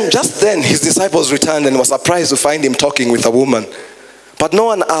 Just then his disciples returned and were surprised to find him talking with a woman. But no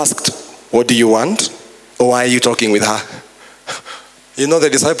one asked, what do you want? Or why are you talking with her? You know, the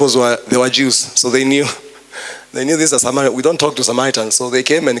disciples were Jews, so they knew this is Samaritan. We don't talk to Samaritans, so they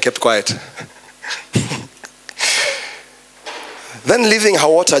came and kept quiet. Then leaving her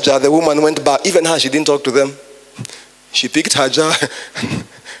water jar, the woman went back. Even her, she didn't talk to them. She picked her jar,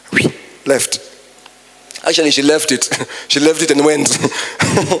 left. Actually, she left it. She left it and went.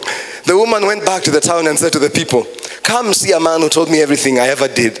 The woman went back to the town and said to the people, come see a man who told me everything I ever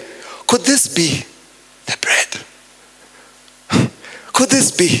did. Could this be the bread? Could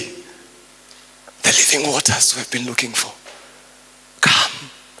this be the living waters we've been looking for? Come.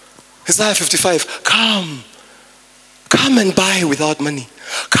 Isaiah 55, come. Come and buy without money.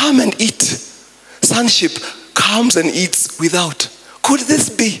 Come and eat. Sonship comes and eats without. Could this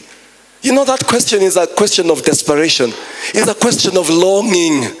be? You know, that question is a question of desperation. It's a question of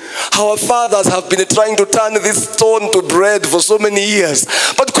longing. Our fathers have been trying to turn this stone to bread for so many years.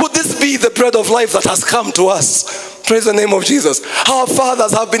 But could this be the bread of life that has come to us? Praise the name of Jesus. Our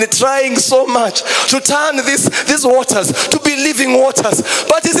fathers have been trying so much to turn these waters to be living waters.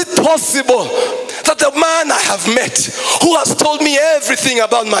 But is it possible that the man I have met, who has told me everything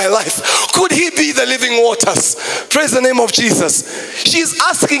about my life, could he be the living waters? Praise the name of Jesus. She's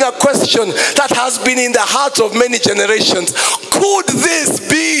asking a question that has been in the heart of many generations. Could this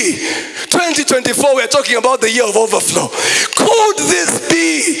be 2024? We're talking about the year of overflow. Could this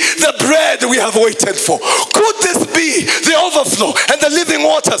be the bread we have waited for? Could this be the overflow and the living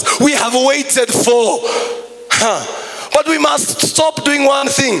waters we have waited for? But we must stop doing one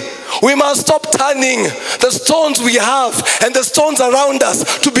thing. We must stop turning the stones we have and the stones around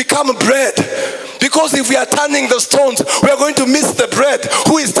us to become bread. Because if we are turning the stones, we are going to miss the bread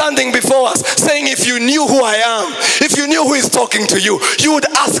who is standing before us, saying, if you knew who I am, if you knew who is talking to you, you would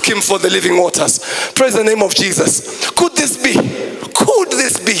ask him for the living waters. Praise the name of Jesus. Could this be? Could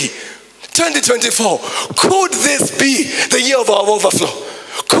this be 2024? Could this be the year of our overflow?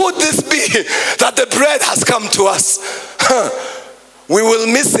 Could this be that the bread has come to us? We will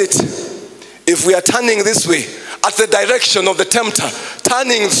miss it if we are turning this way at the direction of the tempter,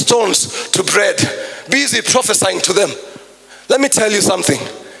 turning stones to bread, busy prophesying to them. Let me tell you something.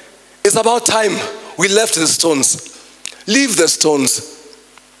 It's about time we left the stones. Leave the stones.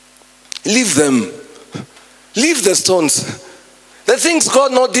 Leave them. Leave the stones. The things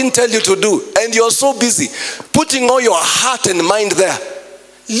God didn't tell you to do, and you're so busy putting all your heart and mind there.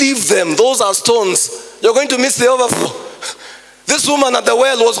 Leave them. Those are stones. You're going to miss the overflow. This woman at the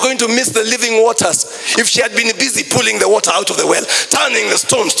well was going to miss the living waters if she had been busy pulling the water out of the well, turning the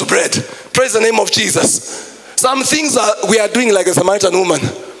stones to bread. Praise the name of Jesus. Some things we are doing like a Samaritan woman.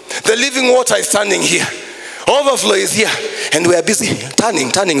 The living water is standing here. Overflow is here. And we are busy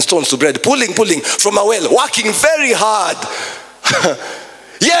turning stones to bread, pulling from a well, working very hard.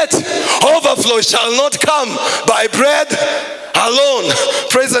 Yet, overflow shall not come by bread alone.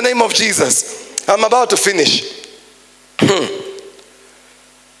 Praise the name of Jesus. I'm about to finish.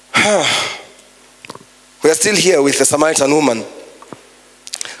 We are still here with the Samaritan woman.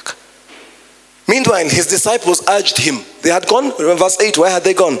 Meanwhile, his disciples urged him. They had gone, verse 8, where had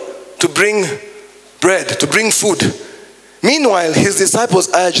they gone? To bring bread, to bring food. Meanwhile, his disciples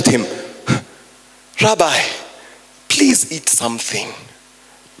urged him, Rabbi, please eat something.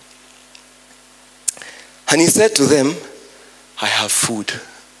 And he said to them, I have food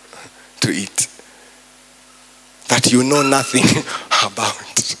to eat that you know nothing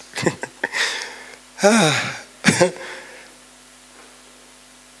about.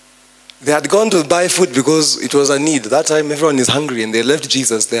 They had gone to buy food because it was a need. That time everyone is hungry and they left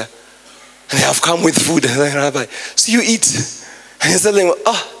Jesus there. And they have come with food. And like, Rabbi, so you eat. And he's telling them,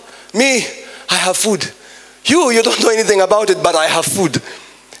 me, I have food. You don't know anything about it, but I have food.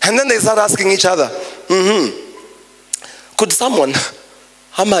 And then they start asking each other, could someone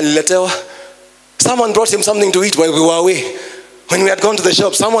brought him something to eat while we were away. When we had gone to the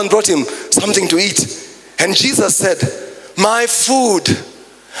shop, someone brought him something to eat. And Jesus said, my food,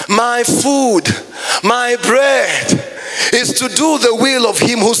 my bread is to do the will of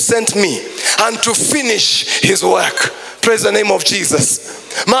him who sent me and to finish his work. Praise the name of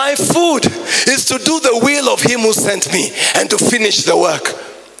Jesus. My food is to do the will of him who sent me and to finish the work.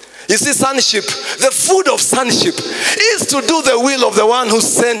 You see, sonship, the food of sonship is to do the will of the one who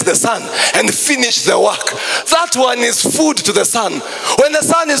sent the Son and finish the work. That one is food to the Son. When the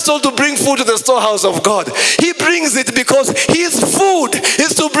Son is told to bring food to the storehouse of God, he brings it because his food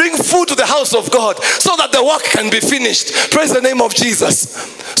is to bring food to the house of God so that the work can be finished. Praise the name of Jesus.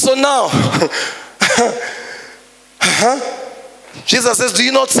 So now, Jesus says, do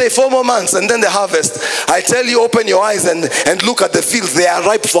you not say 4 more months and then the harvest? I tell you, open your eyes and look at the fields. They are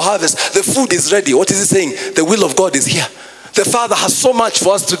ripe for harvest. The food is ready. What is he saying? The will of God is here. The Father has so much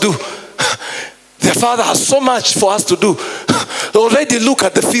for us to do. The Father has so much for us to do. Already look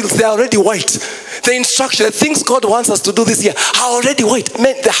at the fields. They are already white. The instruction, the things God wants us to do this year are already white.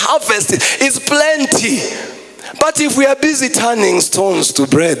 Man, the harvest is plenty. But if we are busy turning stones to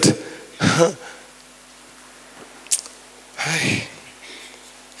bread,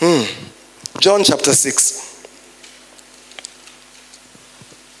 John chapter 6.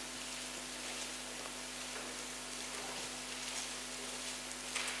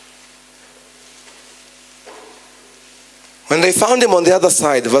 When they found him on the other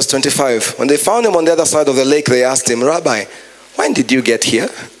side, verse 25, when they found him on the other side of the lake, they asked him, Rabbi, when did you get here?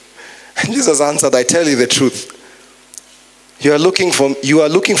 And Jesus answered, I tell you the truth. You are looking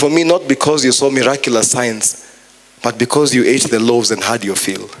for me not because you saw miraculous signs, but because you ate the loaves and had your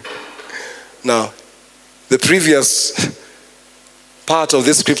fill. Now, the previous part of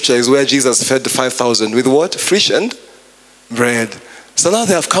this scripture is where Jesus fed the 5,000 with what? Fish and bread. So now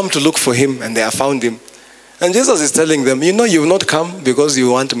they have come to look for him and they have found him. And Jesus is telling them, you know you've not come because you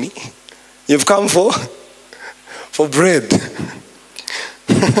want me. You've come for bread.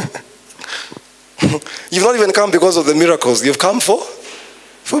 You've not even come because of the miracles. You've come for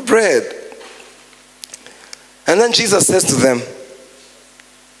bread. And then Jesus says to them,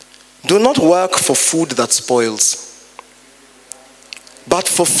 do not work for food that spoils, but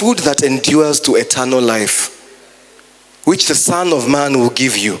for food that endures to eternal life, which the Son of Man will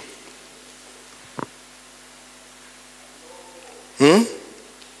give you.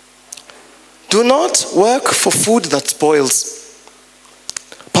 Do not work for food that spoils,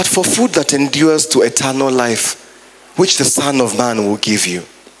 but for food that endures to eternal life, which the Son of Man will give you.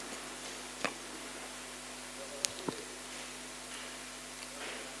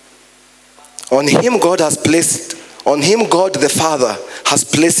 On him God the Father has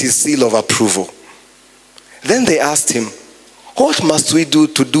placed his seal of approval. Then they asked him, what must we do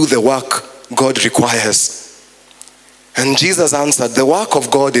to do the work God requires? And Jesus answered, the work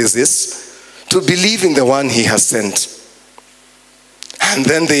of God is this, to believe in the one he has sent. And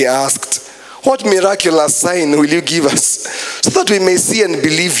then they asked, what miraculous sign will you give us so that we may see and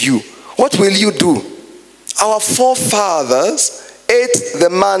believe you? What will you do? Our forefathers ate the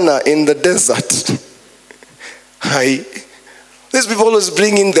manna in the desert. Hi. These people always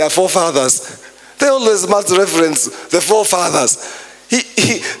bring in their forefathers. They always must reference the forefathers.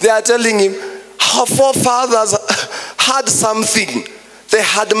 They are telling him, our forefathers had something. They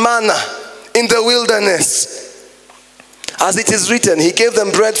had manna in the wilderness. As it is written, he gave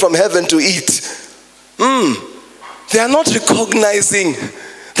them bread from heaven to eat. They are not recognizing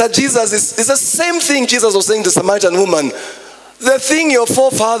that Jesus is the same thing Jesus was saying to the Samaritan woman. The thing your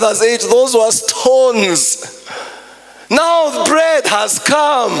forefathers ate, those were stones. Now bread has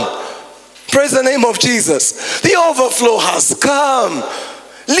come. Praise the name of Jesus. The overflow has come.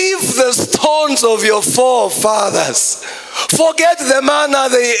 Leave the stones of your forefathers. Forget the manna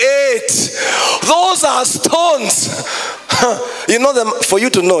they ate. Those are stones. You know them. For you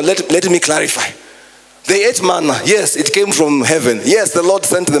to know, let me clarify. They ate manna. Yes, it came from heaven. Yes, the Lord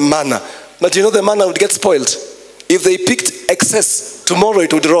sent them manna. But you know the manna would get spoiled. If they picked excess, tomorrow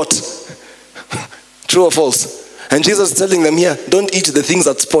it would rot. True or false? And Jesus is telling them here, don't eat the things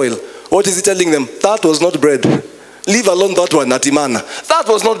that spoil. What is he telling them? That was not bread. Leave alone that one, natimana. That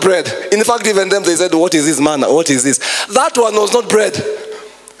was not bread. In fact, even them, they said, what is this manna? What is this? That one was not bread.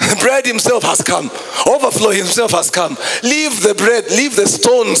 Bread himself has come. Overflow himself has come. Leave the bread, leave the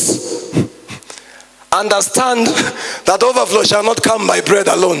stones. Understand that overflow shall not come by bread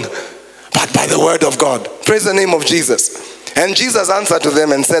alone, but by the word of God. Praise the name of Jesus. And Jesus answered to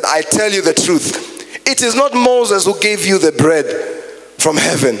them and said, I tell you the truth. It is not Moses who gave you the bread from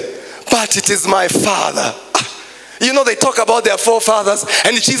heaven, but it is my Father. You know, they talk about their forefathers,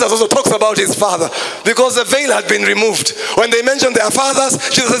 and Jesus also talks about his Father, because the veil had been removed. When they mention their fathers,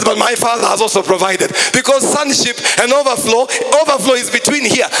 Jesus says, but my Father has also provided. Because sonship and overflow is between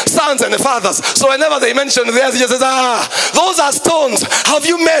here, sons and the fathers. So whenever they mention theirs, Jesus says, those are stones. Have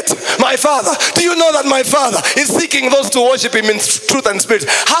you met my Father? Do you know that my Father is seeking those to worship him in truth and spirit?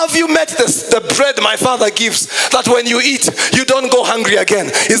 Have you met the bread my Father gives, that when you eat, you don't go hungry again?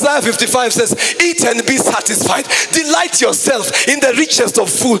 Isaiah 55 says, eat and be satisfied. Delight yourself in the richest of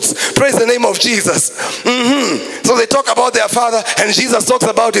foods. Praise the name of Jesus. So they talk about their Father, and Jesus talks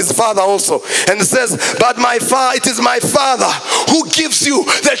about his Father also. And it says, but my Father, it is my Father who gives you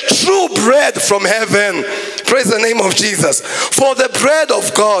the true bread from heaven. Praise the name of Jesus. For the bread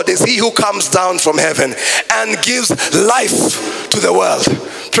of God is he who comes down from heaven and gives life to the world.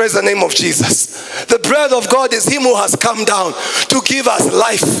 Praise the name of Jesus. The bread of God is him who has come down to give us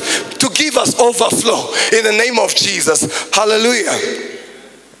life, to give us overflow in the name of Jesus. Hallelujah.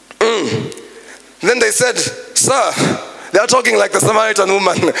 Then they said, sir, they are talking like the Samaritan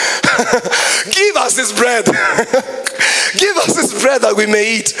woman. Give us this bread. Give us this bread that we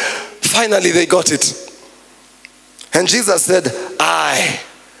may eat. Finally, they got it. And Jesus said, I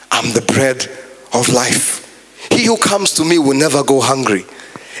am the bread of life. He who comes to me will never go hungry,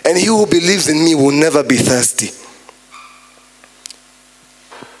 and he who believes in me will never be thirsty.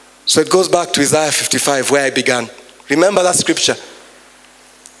 So it goes back to Isaiah 55 where I began. Remember that scripture.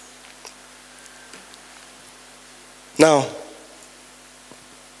 Now,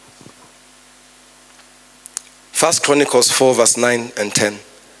 1 Chronicles 4 verse 9 and 10.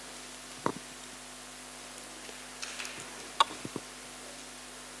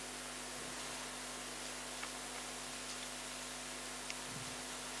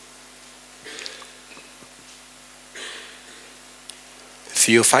 If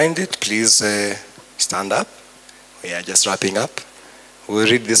you find it, please stand up. We are just wrapping up. We'll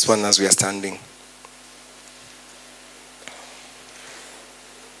read this one as we are standing.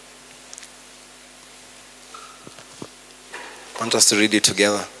 I want us to read it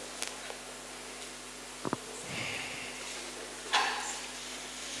together.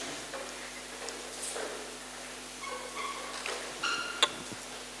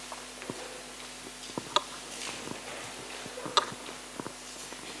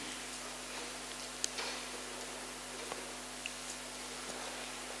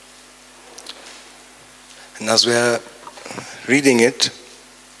 And as we are reading it,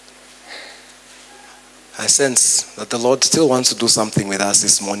 I sense that the Lord still wants to do something with us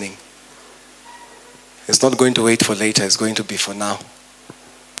this morning. It's not going to wait for later, it's going to be for now.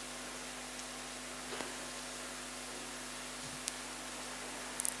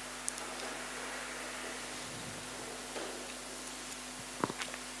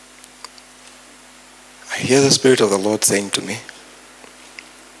 I hear the Spirit of the Lord saying to me,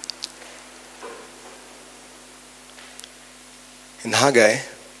 in Haggai,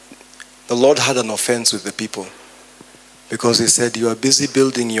 the Lord had an offense with the people because he said, you are busy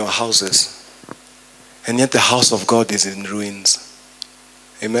building your houses And yet the house of God is in ruins.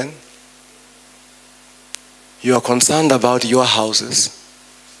 Amen? You are concerned about your houses,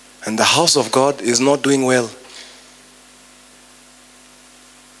 and the house of God is not doing well.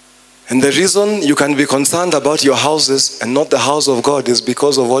 And the reason you can be concerned about your houses and not the house of God is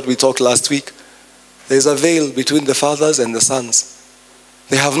because of what we talked last week. There is a veil between the fathers and the sons.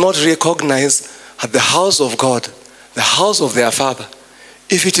 They have not recognized that the house of God, the house of their father,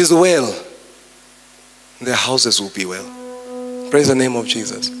 if it is well, their houses will be well. Praise the name of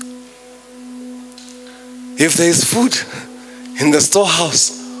Jesus. If there is food in the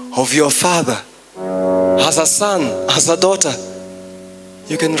storehouse of your father, as a son, as a daughter,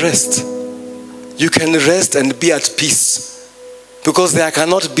 you can rest. You can rest and be at peace, because there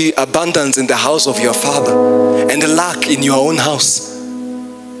cannot be abundance in the house of your father and lack in your own house,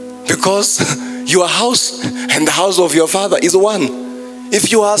 because your house and the house of your father is one. If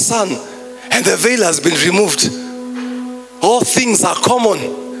you are a son and the veil has been removed, all things are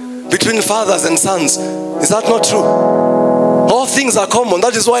common between fathers and sons. Is that not true? All things are common.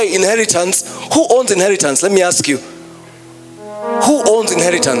 That is why inheritance, who owns inheritance? Let me ask you. Who owns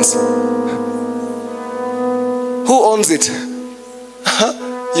inheritance? Who owns it?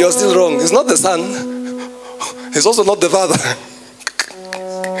 You're still wrong. It's not the son. It's also not the father.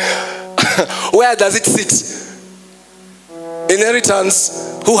 Where does it sit?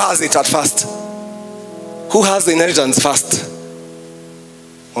 Inheritance, who has it at first? Who has the inheritance first?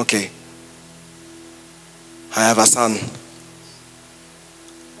 Okay. I have a son.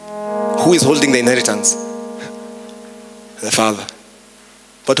 Who is holding the inheritance? The father.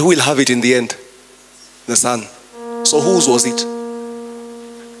 But who will have it in the end? The son. So whose was it?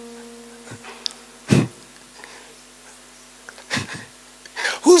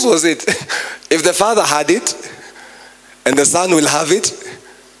 Whose was it? If the father had it, and the son will have it,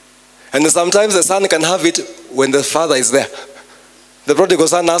 and sometimes the son can have it when the father is there. The prodigal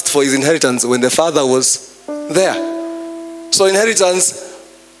son asked for his inheritance when the father was there. So inheritance,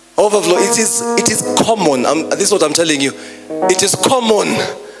 overflow, it is common. This is what I'm telling you. It is common.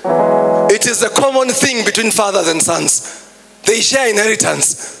 It is a common thing between fathers and sons. They share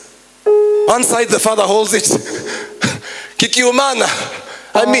inheritance. One side the father holds it. Kikiumana.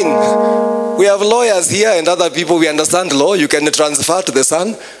 I mean, we have lawyers here and other people, we understand law. You can transfer to the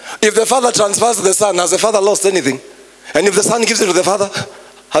son. If the father transfers to the son, has the father lost anything? And if the son gives it to the father,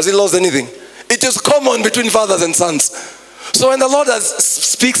 has he lost anything? It is common between fathers and sons. So when the Lord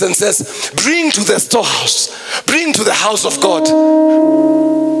speaks and says, bring to the storehouse, bring to the house of God,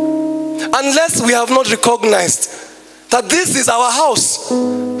 unless we have not recognized that this is our house.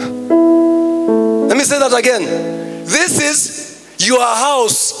 Let me say that again. This is your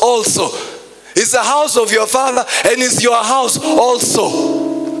house also. It's the house of your father, and it's your house also.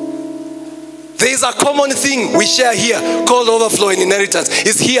 There is a common thing we share here called overflow and inheritance.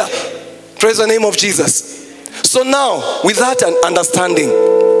 It's here. Praise the name of Jesus. So now, with that understanding,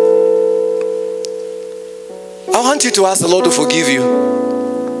 I want you to ask the Lord to forgive you.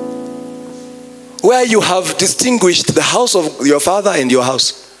 Where you have distinguished the house of your father and your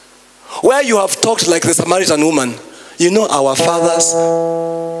house. Where you have talked like the Samaritan woman. You know, our fathers,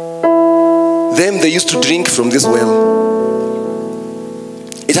 them, they used to drink from this well.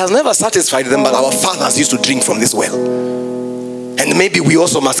 It has never satisfied them, but our fathers used to drink from this well. And maybe we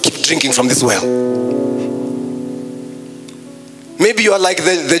also must keep drinking from this well. Maybe you are like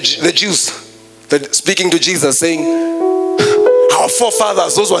the Jews that speaking to Jesus saying, our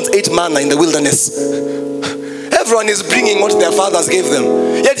forefathers, those ones ate manna in the wilderness. Everyone is bringing what their fathers gave them.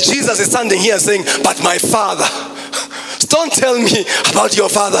 Yet Jesus is standing here saying, but my father. Don't tell me about your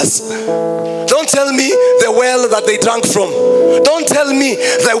fathers. Don't tell me the well that they drank from. Don't tell me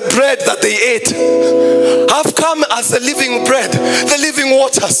the bread that they ate. I've come as the living bread, the living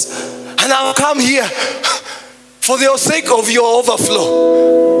waters. And I've come here for the sake of your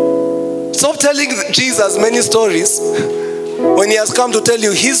overflow. Stop telling Jesus many stories when he has come to tell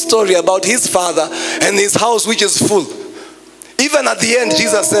you his story about his father and his house which is full. Even at the end,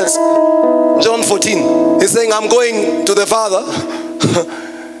 Jesus says, John 14, he's saying, I'm going to the Father.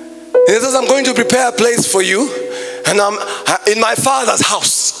 He says, I'm going to prepare a place for you, and I'm in my Father's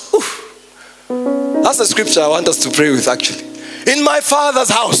house. Oof. That's the scripture I want us to pray with, actually. In my Father's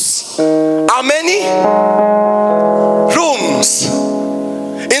house are many rooms.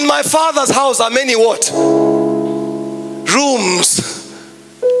 In my Father's house are many what? Rooms.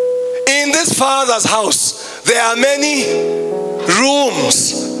 In this Father's house, there are many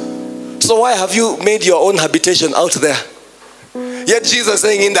rooms. So why have you made your own habitation out there? Yet Jesus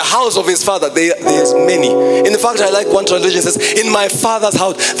saying in the house of his father, there's many. In fact, I like one translation says, in my father's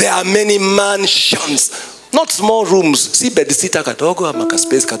house, there are many mansions. Not small rooms. See, bedisita kadogo, amaka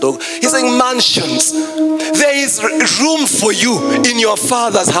space kadogo. He's saying mansions. There is room for you in your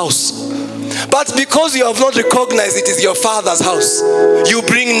father's house. But because you have not recognized it is your father's house, you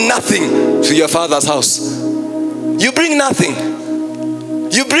bring nothing to your father's house. You bring nothing.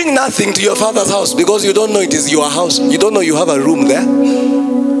 You bring nothing to your father's house because you don't know it is your house. You don't know you have a room there.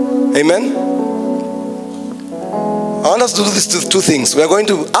 Amen. I want us to do these two things. We are going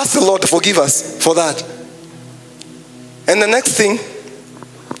to ask the Lord to forgive us for that. And the next thing,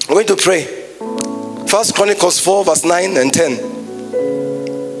 we're going to pray. 1 Chronicles 4 verse 9 and 10.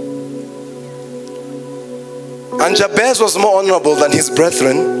 And Jabez was more honorable than his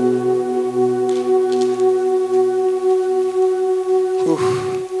brethren.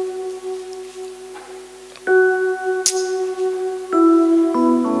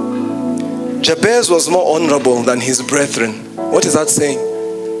 Jabez was more honorable than his brethren. What is that saying?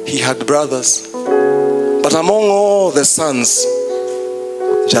 He had brothers. But among all the sons,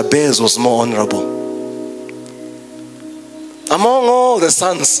 Jabez was more honorable. Among all the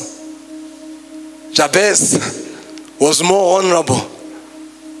sons, Jabez was more honorable.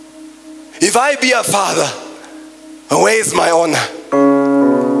 If I be a father, where is my honor?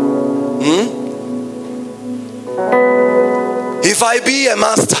 If I be a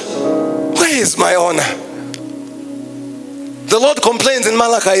master, where is my honor? The Lord complains in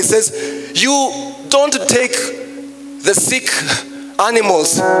Malachi. He says, you don't take the sick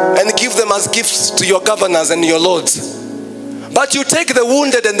animals and give them as gifts to your governors and your lords. But you take the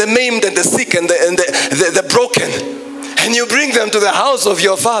wounded and the maimed and the sick and the broken, and you bring them to the house of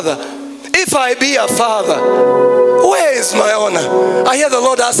your father. If I be a father, where is my honor? I hear the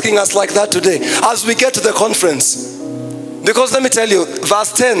Lord asking us like that today as we get to the conference. Because let me tell you,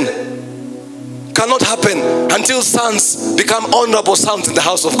 verse 10 cannot happen until sons become honorable sons in the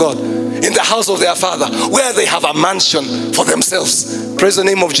house of God, in the house of their father, where they have a mansion for themselves. Praise the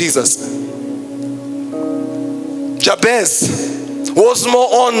name of Jesus. Jabez was more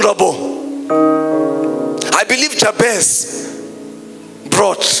honorable. I believe Jabez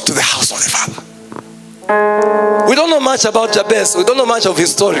brought to the house of the father. We don't know much about Jabez. We don't know much of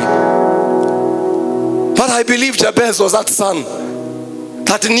his story. But I believe Jabez was that son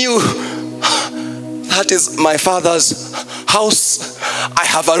that knew, that is my father's house. I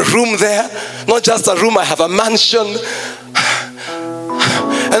have a room there. Not just a room, I have a mansion.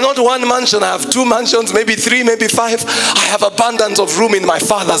 And not one mansion, I have two mansions, maybe three, maybe five. I have abundance of room in my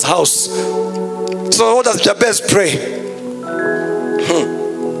father's house. So what does Jabez pray?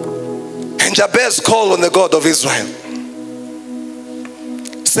 And Jabez called on the God of Israel,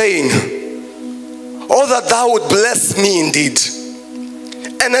 saying, oh, that thou would bless me indeed,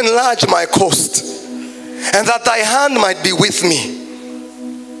 and enlarge my coast, and that thy hand might be with me,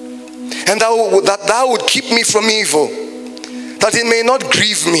 and that thou would keep me from evil, that it may not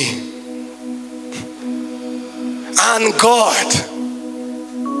grieve me. And God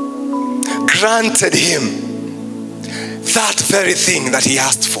granted him that very thing that he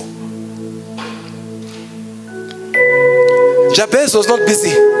asked for. Jabez was not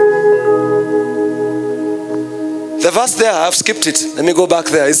busy. The verse there, I've skipped it. Let me go back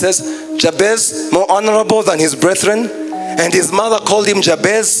there. It says, Jabez more honorable than his brethren, and his mother called him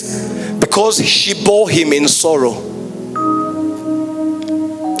Jabez because she bore him in sorrow.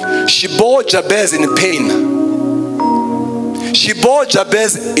 She bore Jabez in pain. She bore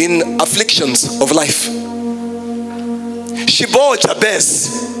Jabez in afflictions of life. She bore Jabez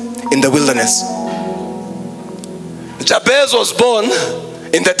in the wilderness. Jabez was born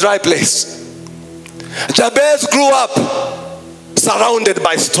in the dry place. Jabez grew up surrounded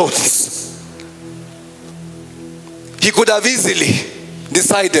by stones. He could have easily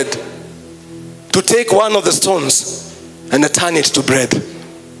decided to take one of the stones and turn it to bread.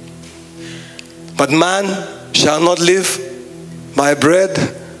 But man shall not live by bread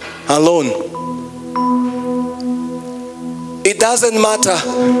alone. It doesn't matter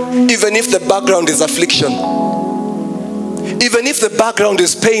even if the background is affliction. Even if the background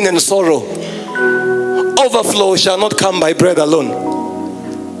is pain and sorrow. Overflow shall not come by bread alone.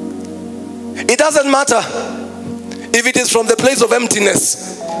 It doesn't matter if it is from the place of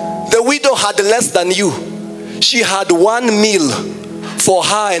emptiness. The widow had less than you. She had one meal for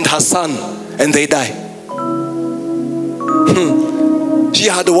her and her son, and they die. She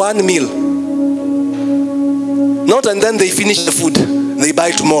had one meal. Not and then they finish the food. They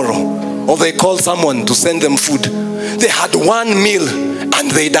buy tomorrow. Or they call someone to send them food. They had one meal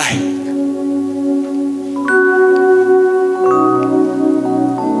and they die.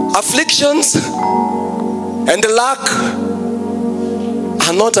 Afflictions and the lack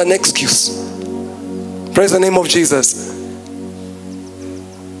are not an excuse. Praise the name of Jesus.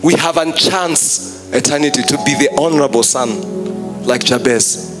 We have a chance, eternity, to be the honorable son like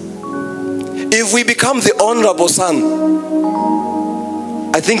Jabez. If we become the honorable son,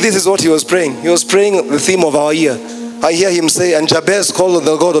 I think this is what he was praying. He was praying the theme of our year. I hear him say, and Jabez called on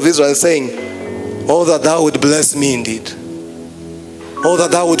the God of Israel saying, oh, that thou would bless me indeed. Oh,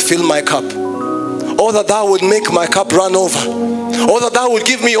 that thou would fill my cup. Oh, that thou would make my cup run over. Oh, that thou would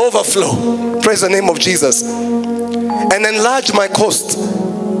give me overflow. Praise the name of Jesus. And enlarge my coast.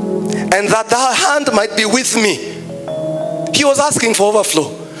 And that thy hand might be with me. He was asking for overflow,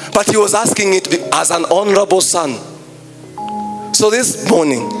 but he was asking it as an honorable son. So this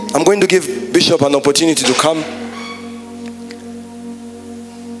morning, I'm going to give Bishop an opportunity to come.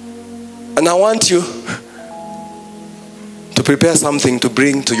 And I want you to prepare something to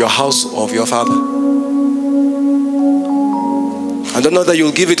bring to your house of your father. I don't know whether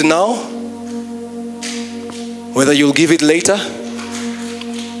you'll give it now, whether you'll give it later.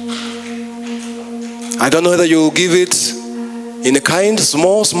 I don't know whether you'll give it in a kind,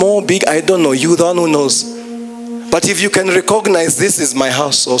 small, big, I don't know. You're the one who knows. But if you can recognize this is my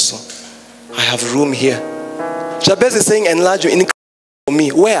house also. I have room here. Jabez is saying enlarge me, for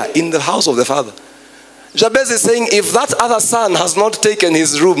me. Where? In the house of the Father. Jabez is saying if that other son has not taken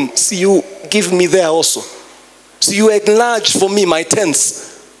his room, see you give me there also. So you enlarge for me my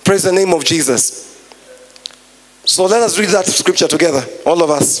tents. Praise the name of Jesus. So let us read that scripture together, all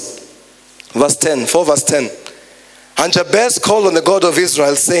of us. Verse 10, 4 verse 10. And Jabez called on the God of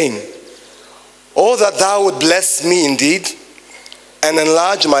Israel, saying, oh, that thou would bless me indeed, and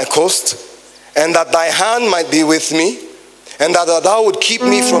enlarge my coast, and that thy hand might be with me, and that thou would keep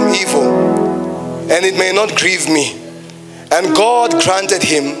me from evil, and it may not grieve me. And God granted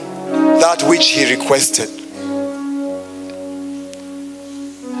him that which he requested.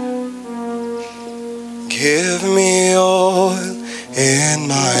 Give me oil in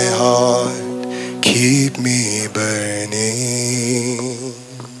my heart, keep me burning.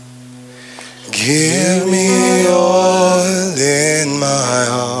 Give me oil in my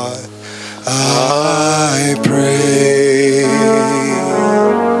heart, I pray.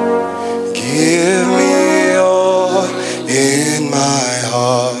 Give me oil in my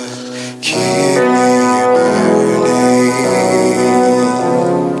heart, keep me burning.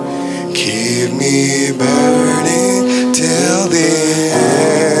 Keep me burning till the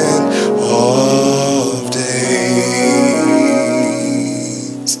end of days.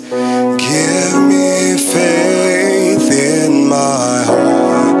 Give me faith in my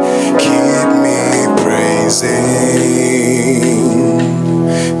heart, keep me praising.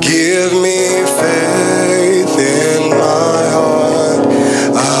 Give me faith in my heart,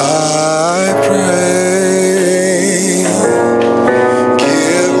 I pray.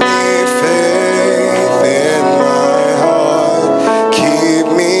 Give me faith in my heart, keep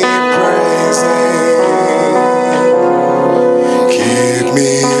me praising. Keep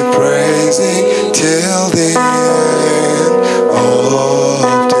me praising till the end of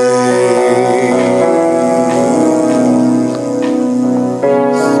days.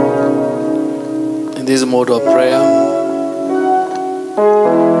 In this mode of prayer,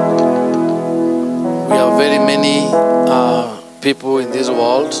 we have very many people in this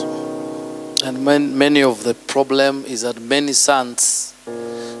world, and many of the problem is that many sons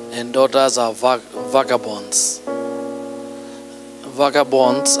and daughters are vagabonds.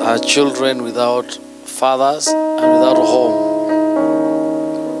 Vagabonds are children without fathers and without home.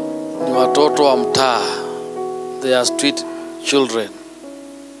 Ni watoto wa mtaa. They are street children.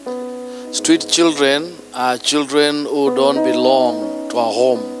 Street children are children who don't belong to a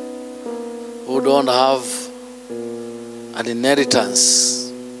home, who don't have an inheritance.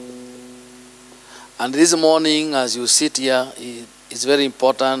 And this morning, as you sit here, it's very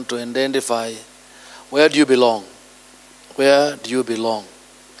important to identify, where do you belong? Where do you belong?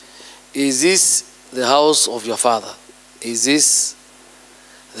 Is this the house of your father? Is this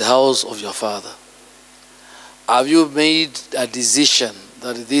the house of your father? Have you made a decision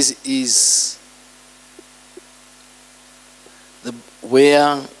that this is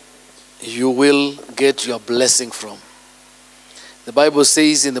where you will get your blessing from? The Bible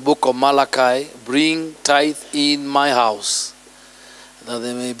says in the book of Malachi, bring tithe in my house, that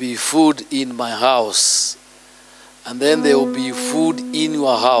there may be food in my house, and then there will be food in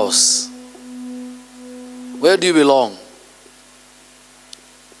your house. Where do you belong?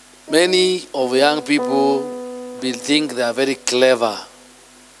 Many of young people think they are very clever.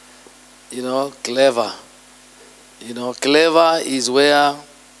 Clever. Clever is where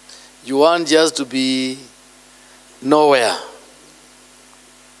You want just to be nowhere.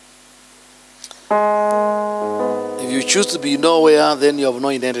 If you choose to be nowhere, then you have no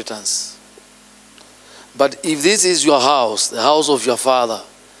inheritance. But if this is your house, the house of your father,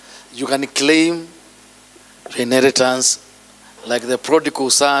 you can claim inheritance like the prodigal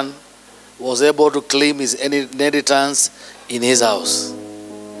son was able to claim his inheritance in his house.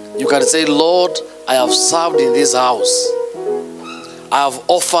 You can say, Lord, I have served in this house. I have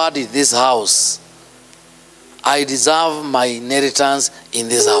offered in this house. I deserve my inheritance in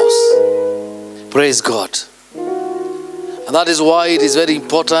this house. Praise God. And that is why it is very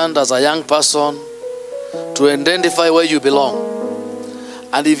important as a young person to identify where you belong.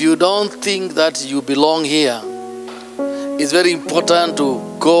 And if you don't think that you belong here, it's very important to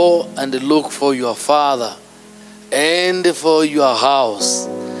go and look for your father and for your house,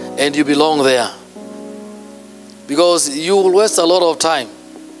 and you belong there. Because you will waste a lot of time.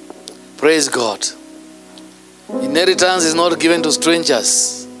 Praise God. Inheritance is not given to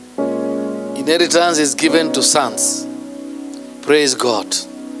strangers. Inheritance is given to sons. Praise God.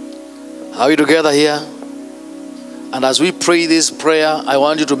 Are we together here? And as we pray this prayer, I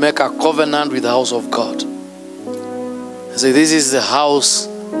want you to make a covenant with the house of God. Say, this is the house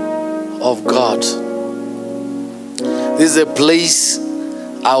of God. This is a place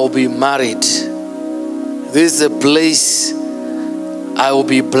I will be married. This is a place I will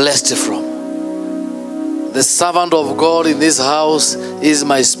be blessed from. The servant of God in this house is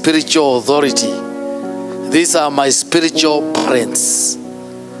my spiritual authority. These are my spiritual parents.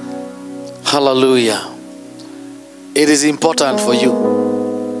 Hallelujah. It is important for you.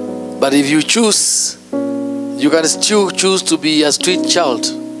 But if you choose, you can still choose to be a street child.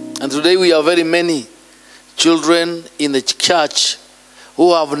 And today we have very many children in the church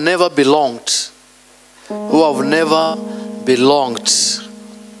who have never belonged. Who have never belonged.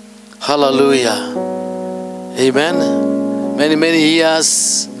 Hallelujah. Amen. Many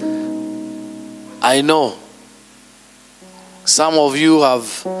years, I know some of you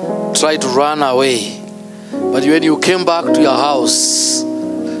have tried to run away. But when you came back to your house,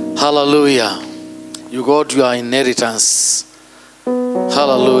 hallelujah, you got your inheritance.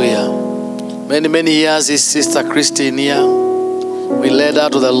 Hallelujah. Many years is Sister Christine here. We led her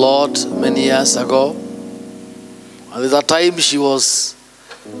to the Lord many years ago. And at that time she was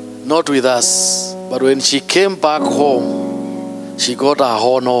not with us. But when she came back home, she got her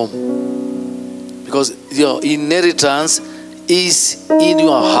own home. Because your inheritance is in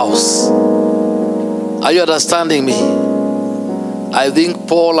your house. Are you understanding me? I think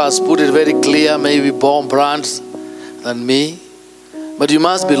Paul has put it very clear, maybe more brands than me. But you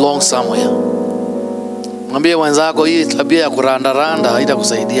must belong somewhere. Mwambie wenzako hii tabia ya kuranda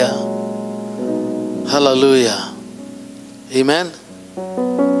haitakusaidia. Hallelujah. Amen.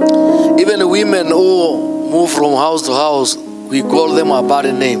 Even the women who move from house to house, we call them a bad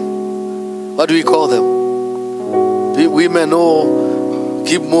name. What do we call them? The women who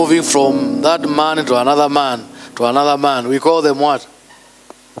keep moving from that man to another man to another man. We call them what?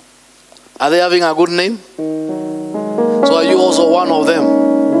 Are they having a good name? So are you also one of them?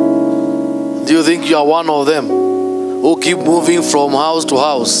 Do you think you are one of them who keep moving from house to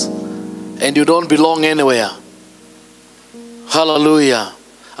house and you don't belong anywhere? Hallelujah.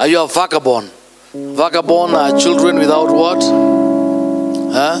 Are you a vagabond? Vagabond are children without what?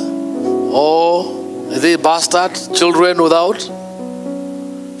 Huh? Or are they bastard children without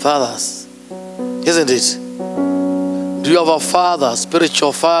fathers? Isn't it? Do you have a father,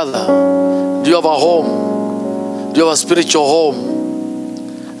 spiritual father? Do you have a home? Do you have a spiritual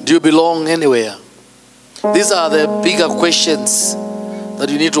home? Do you belong anywhere? These are the bigger questions that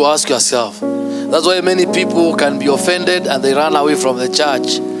you need to ask yourself. That's why many people can be offended and they run away from the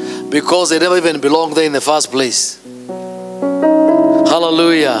church because they never even belong there in the first place.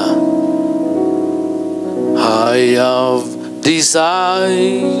 Hallelujah. I have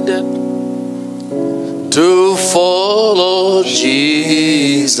decided to follow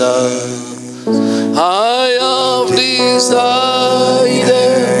Jesus. I have decided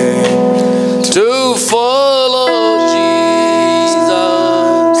to follow Jesus.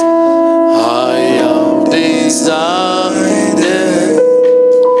 I have decided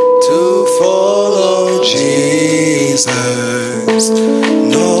To follow Jesus,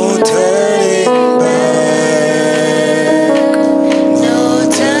 no turning back, no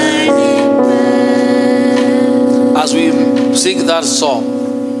turning back. As we sing that song,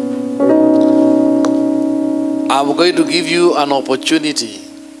 I'm going to give you an opportunity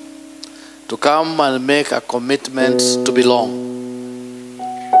to come and make a commitment to belong.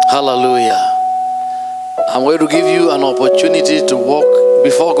 Hallelujah. I'm going to give you an opportunity to walk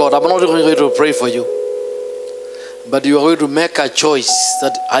before before God. I'm not going to pray for you. But you are going to make a choice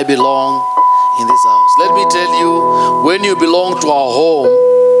that I belong in this house. Let me tell you, when you belong to our home,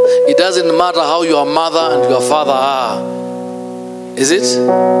 it doesn't matter how your mother and your father are. Is it?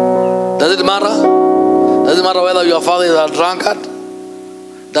 Does it matter? Does it matter whether your father is a drunkard?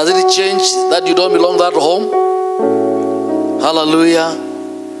 Does it change that you don't belong to that home? Hallelujah.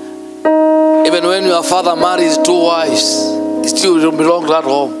 Even when your father marries 2 wives, he still don't belong to that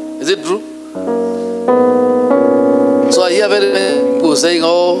home. Is it true? So I hear very many people saying,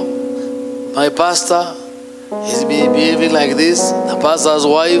 oh, my pastor is behaving like this. The pastor's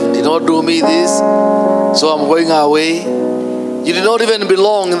wife did not do me this, so I'm going away. You did not even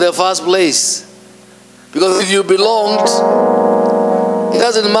belong in the first place. Because if you belonged, it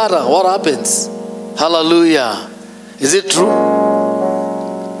doesn't matter what happens. Hallelujah. Is it true?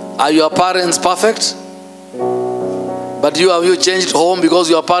 Are your parents perfect? But have you changed home because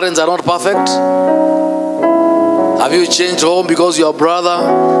your parents are not perfect? Have you changed home because your brother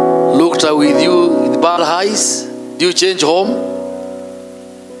looked with you with bad eyes? Do you change home?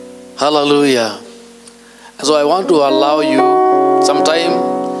 Hallelujah. So I want to allow you, sometime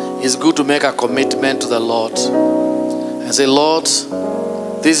it's good to make a commitment to the Lord and say, Lord,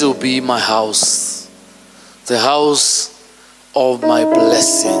 this will be my house, the house of my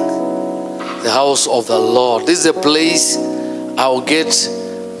blessing, the house of the Lord. This is a place I'll get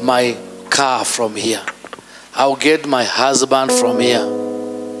my car from here. I'll get my husband from here.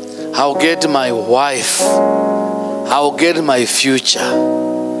 I'll get my wife. I'll get my future.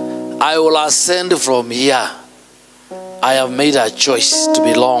 I will ascend from here. I have made a choice to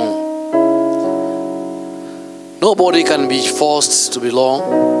belong. Nobody can be forced to belong,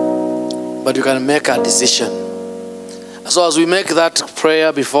 but you can make a decision. So as we make that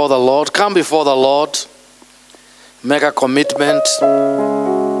prayer before the Lord, come before the Lord, make a commitment.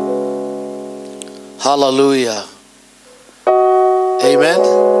 Hallelujah. Amen.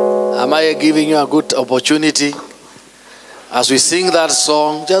 Am I giving you a good opportunity? As we sing that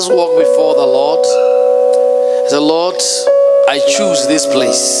song, just walk before the Lord. Say, Lord, I choose this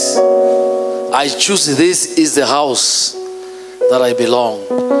place. I choose this is the house that I belong.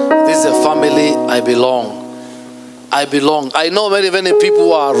 This is the family I belong. I belong. I know many people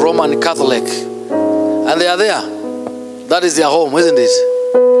who are Roman Catholic, and they are there. That is their home, isn't it?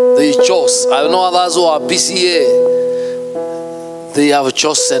 They chose. I know others who are PCA. They have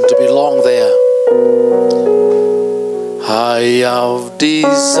chosen to belong there. I have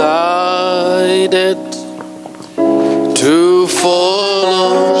decided to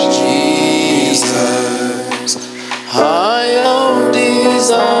follow Jesus. I have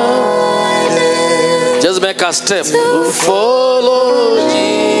decided. Just make a step to follow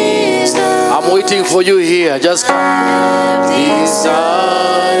Jesus. I'm waiting for you here. Just come.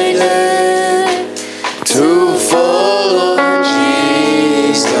 Decided to follow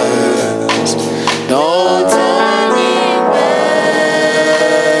Jesus. No turning back.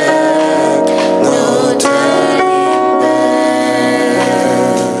 No turning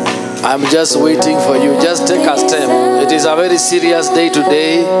back. I'm just waiting for you. Just take a step. It is a very serious day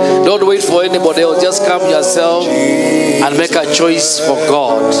today. Don't wait for anybody else. Just come yourself and make a choice for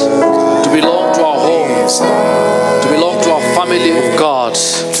God. To belong to our homes. To belong to our family of God.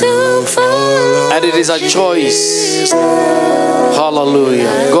 And it is a choice.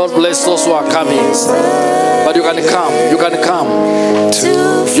 Hallelujah. God bless those who are coming. But you can come. You can come.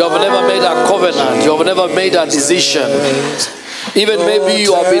 You have never made a covenant. You have never made a decision. Even maybe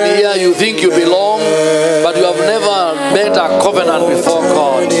you have been here, you think you belong, but you have never made a covenant before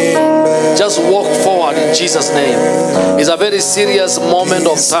God. Just walk forward in Jesus' name. It's a very serious moment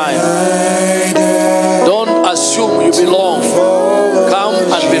of time. Don't assume you belong. Come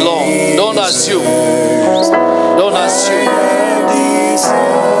and belong. Don't assume. Don't assume.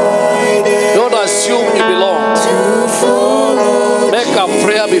 Don't assume you belong. Make a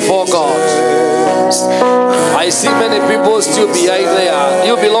prayer before God. I see many people still behind there.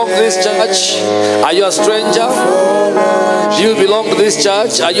 You belong to this church? Are you a stranger? Do you belong to this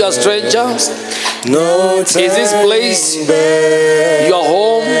church? Are you a stranger? Is this place your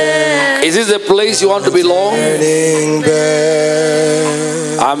home? Is this the place you want to belong?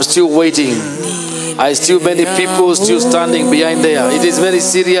 I'm still waiting. I still many people still standing behind there. It is a very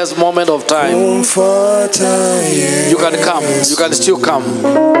serious moment of time. You can come. You can still come.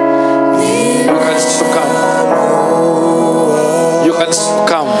 You can still come. You can still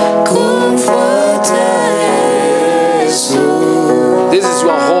come. This is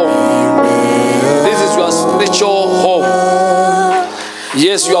your home. This is your spiritual home. Yes.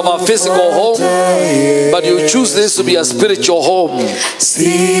 Yes, you have a physical home, but you choose this to be a spiritual home.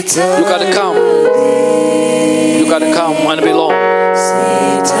 You can come. You can come and belong.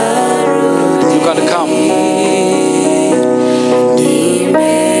 You can come.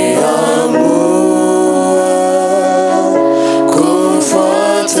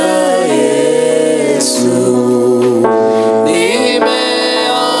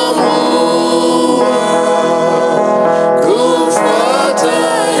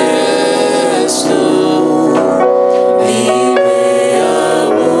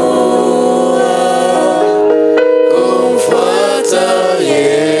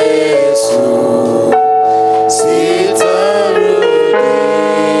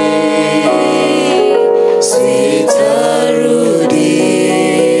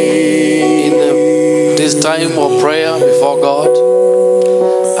 Time of prayer before God,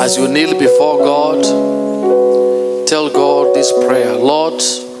 as you kneel before God, tell God this prayer. Lord,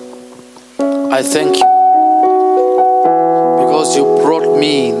 I thank you because you brought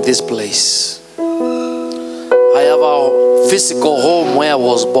me in this place. I have a physical home where I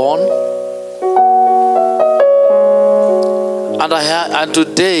was born, and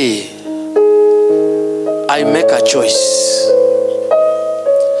today I make a choice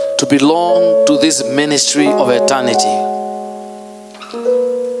to belong to this ministry of eternity.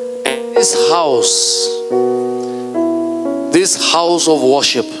 And this house of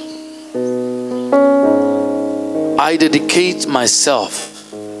worship, I dedicate myself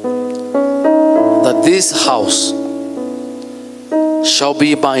that this house shall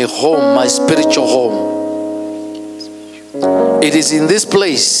be my home, my spiritual home. It is in this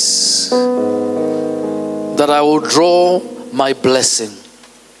place that I will draw my blessing.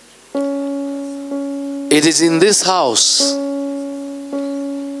 It is in this house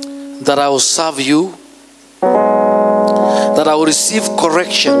that I will serve you, that I will receive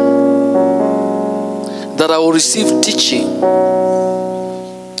correction, that I will receive teaching.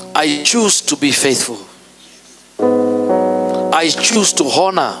 I choose to be faithful. I choose to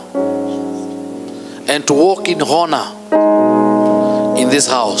honor and to walk in honor in this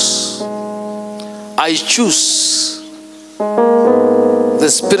house. I choose the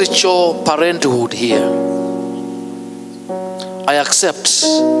spiritual parenthood here. I accept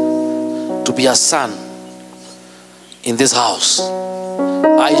to be a son in this house.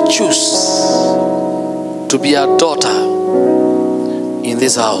 I choose to be a daughter in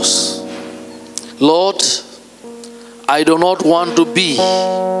this house. Lord, I do not want to be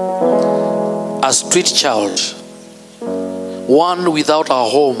a street child, one without a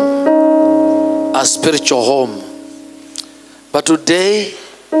home, a spiritual home. But today,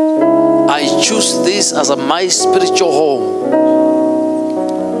 I choose this as my spiritual home,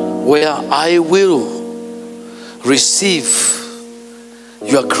 where I will receive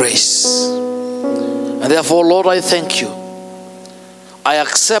your grace. And therefore, Lord, I thank you. I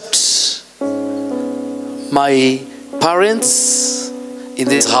accept my parents in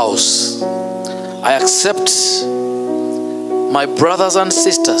this house. I accept my brothers and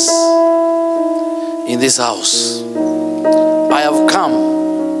sisters in this house. I have come.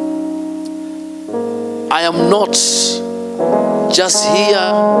 I am not just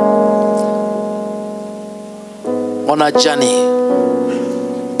here on a journey,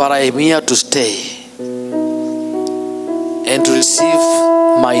 but I am here to stay and to receive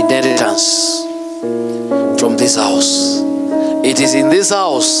my inheritance from this house. It is in this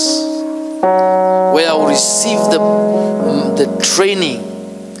house where I will receive the training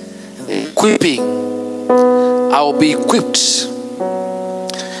and the equipping. I will be equipped.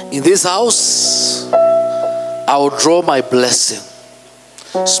 In this house, I will draw my blessing,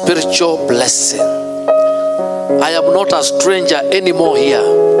 spiritual blessing. I am not a stranger anymore here,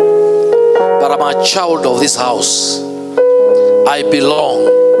 but I'm a child of this house. I belong.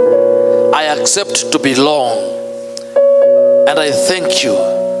 I accept to belong. And I thank you.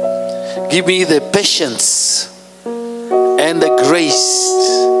 Give me the patience and the grace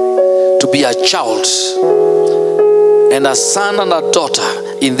to be a child and a son and a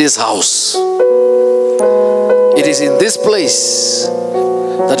daughter in this house. It is in this place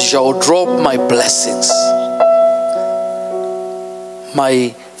that you shall drop my blessings.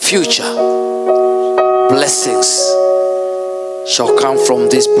 My future blessings shall come from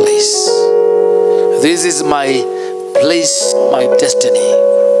this place. This is my place, my destiny.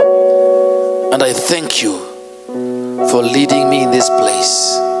 And I thank you for leading me in this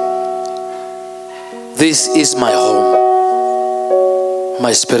place. This is my home,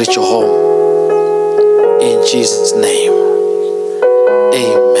 my spiritual home. In Jesus' name,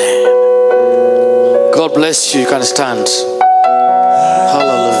 amen. God bless you. You can stand. Hallelujah.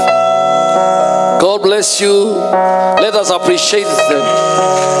 God bless you. Let us appreciate them.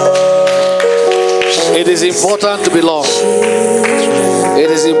 It is important to belong.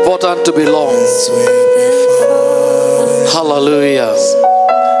 It is important to belong. Hallelujah.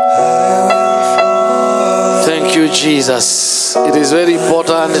 Thank you, Jesus. It is very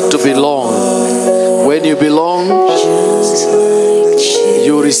important to belong. When you belong,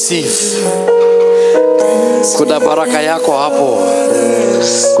 you receive. Kuna baraka yako hapo.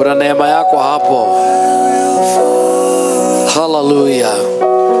 Kuna neema yako hapo. Hallelujah.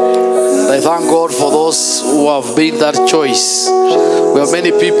 I thank God for those who have made that choice. We have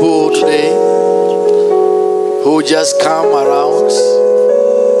many people today who just come around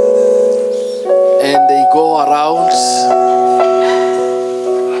and they go around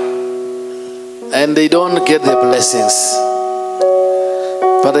and they don't get the blessings.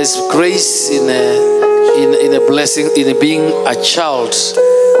 But there's grace in a blessing, in being a child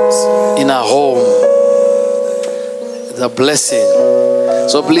in a home. The blessing.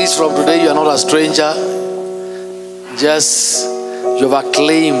 So please, from today, you are not a stranger. Just, you have a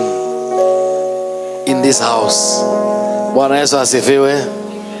claim in this house. Bwana Yesu asifiwe.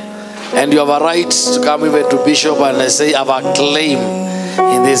 And you have a right to come even to Bishop and say, I have a claim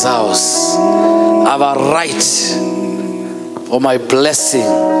in this house. I have a right for my blessing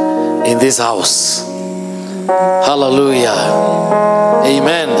in this house. Hallelujah.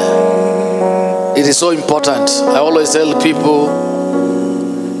 Amen. It is so important. I always tell people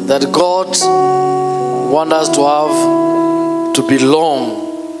that God wants us to have, to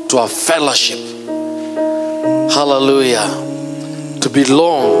belong to a fellowship. Hallelujah. To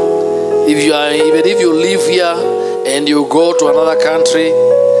belong. Even if you live here and you go to another country,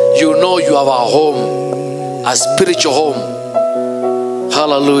 you know you have a home, a spiritual home.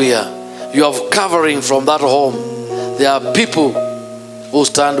 Hallelujah. You have covering from that home. There are people who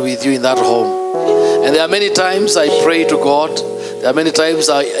stand with you in that home. And there are many times I pray to God. There are many times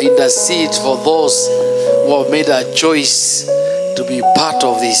I intercede for those who have made a choice to be part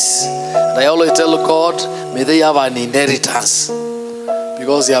of this. And I always tell God, may they have an inheritance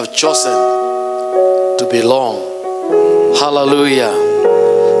because they have chosen to belong. Hallelujah.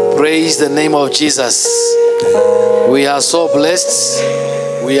 Praise the name of Jesus. We are so blessed.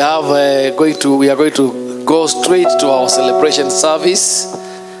 We are going to go straight to our celebration service.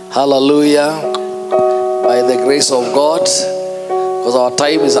 Hallelujah. By the grace of God. Because our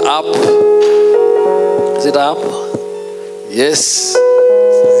time is up. Is it up? Yes.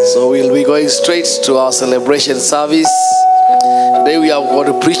 So we'll be going straight to our celebration service. Today we have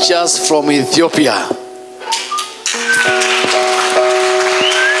got preachers from Ethiopia.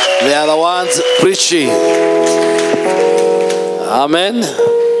 They are the ones preaching. Amen.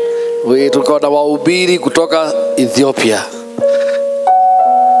 We tuko na wahubiri kutoka Ethiopia.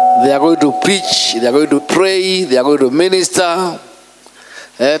 They are going to preach, they are going to pray, they are going to minister.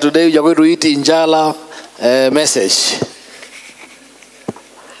 Today we are going to eat injala message.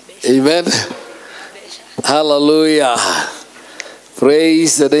 Amen. Hallelujah.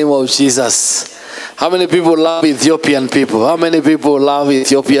 Praise the name of Jesus. How many people love Ethiopian people? How many people love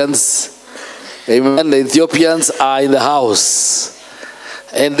Ethiopians? Amen. The Ethiopians are in the house.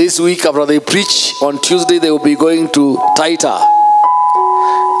 And this week after they preach, on Tuesday they will be going to Taita.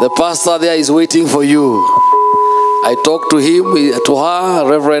 The pastor there is waiting for you. I talked to him, to her,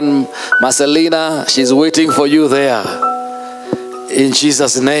 Reverend Marcelina. She's waiting for you there. In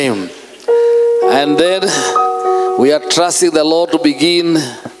Jesus' name. And then we are trusting the Lord to begin.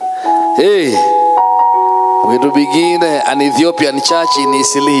 We to begin an Ethiopian church in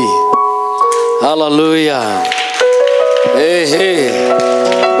Isili. Hallelujah.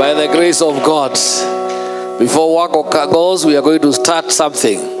 By the grace of God. Before work goes, we are going to start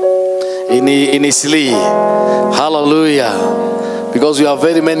something in Isili. Hallelujah. Because we have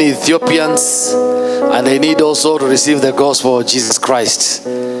very many Ethiopians and they need also to receive the gospel of Jesus Christ.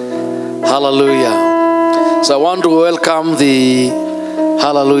 Hallelujah. So I want to welcome the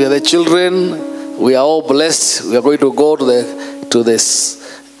children. We are all blessed. We are going to go to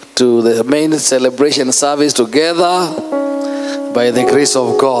the main celebration service together by the grace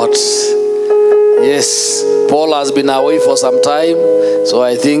of God. Yes, Paul has been away for some time, so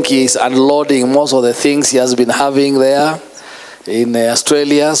I think he's unloading most of the things he has been having there in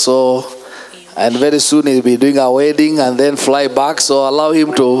Australia. So, and very soon he'll be doing a wedding and then fly back. So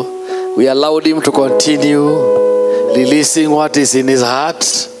we allowed him to continue releasing what is in his heart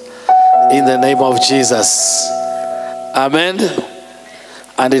in the name of Jesus. Amen.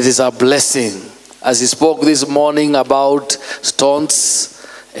 And it is a blessing. As he spoke this morning about stones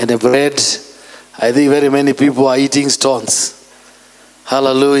and the bread, I think very many people are eating stones.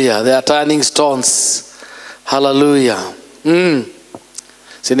 Hallelujah. They are turning stones. Hallelujah.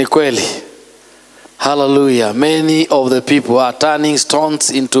 Si ni kweli? Hallelujah. Many of the people are turning stones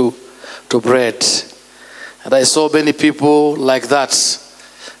into bread. And I saw many people like that.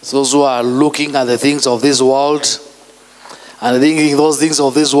 Those who are looking at the things of this world and thinking those things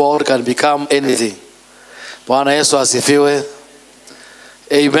of this world can become anything. Bwana Yesu asifiwe.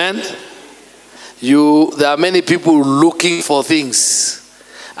 Amen. There are many people looking for things,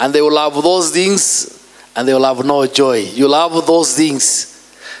 and they will have those things and they will have no joy. You'll have those things.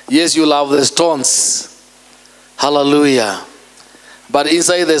 Yes, you'll have the stones. Hallelujah. But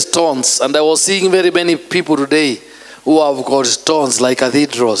inside the stones, and I was seeing very many people today who have got stones like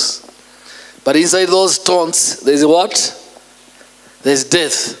cathedrals. But inside those stones, there's what? There's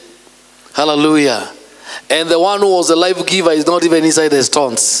death. Hallelujah. And the one who was a life giver is not even inside the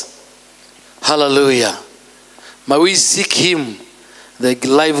stones. Hallelujah. May we seek him, the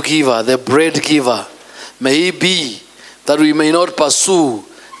life giver, the bread giver. May he be, that we may not pursue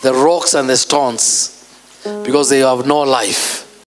the rocks and the stones, because they have no life.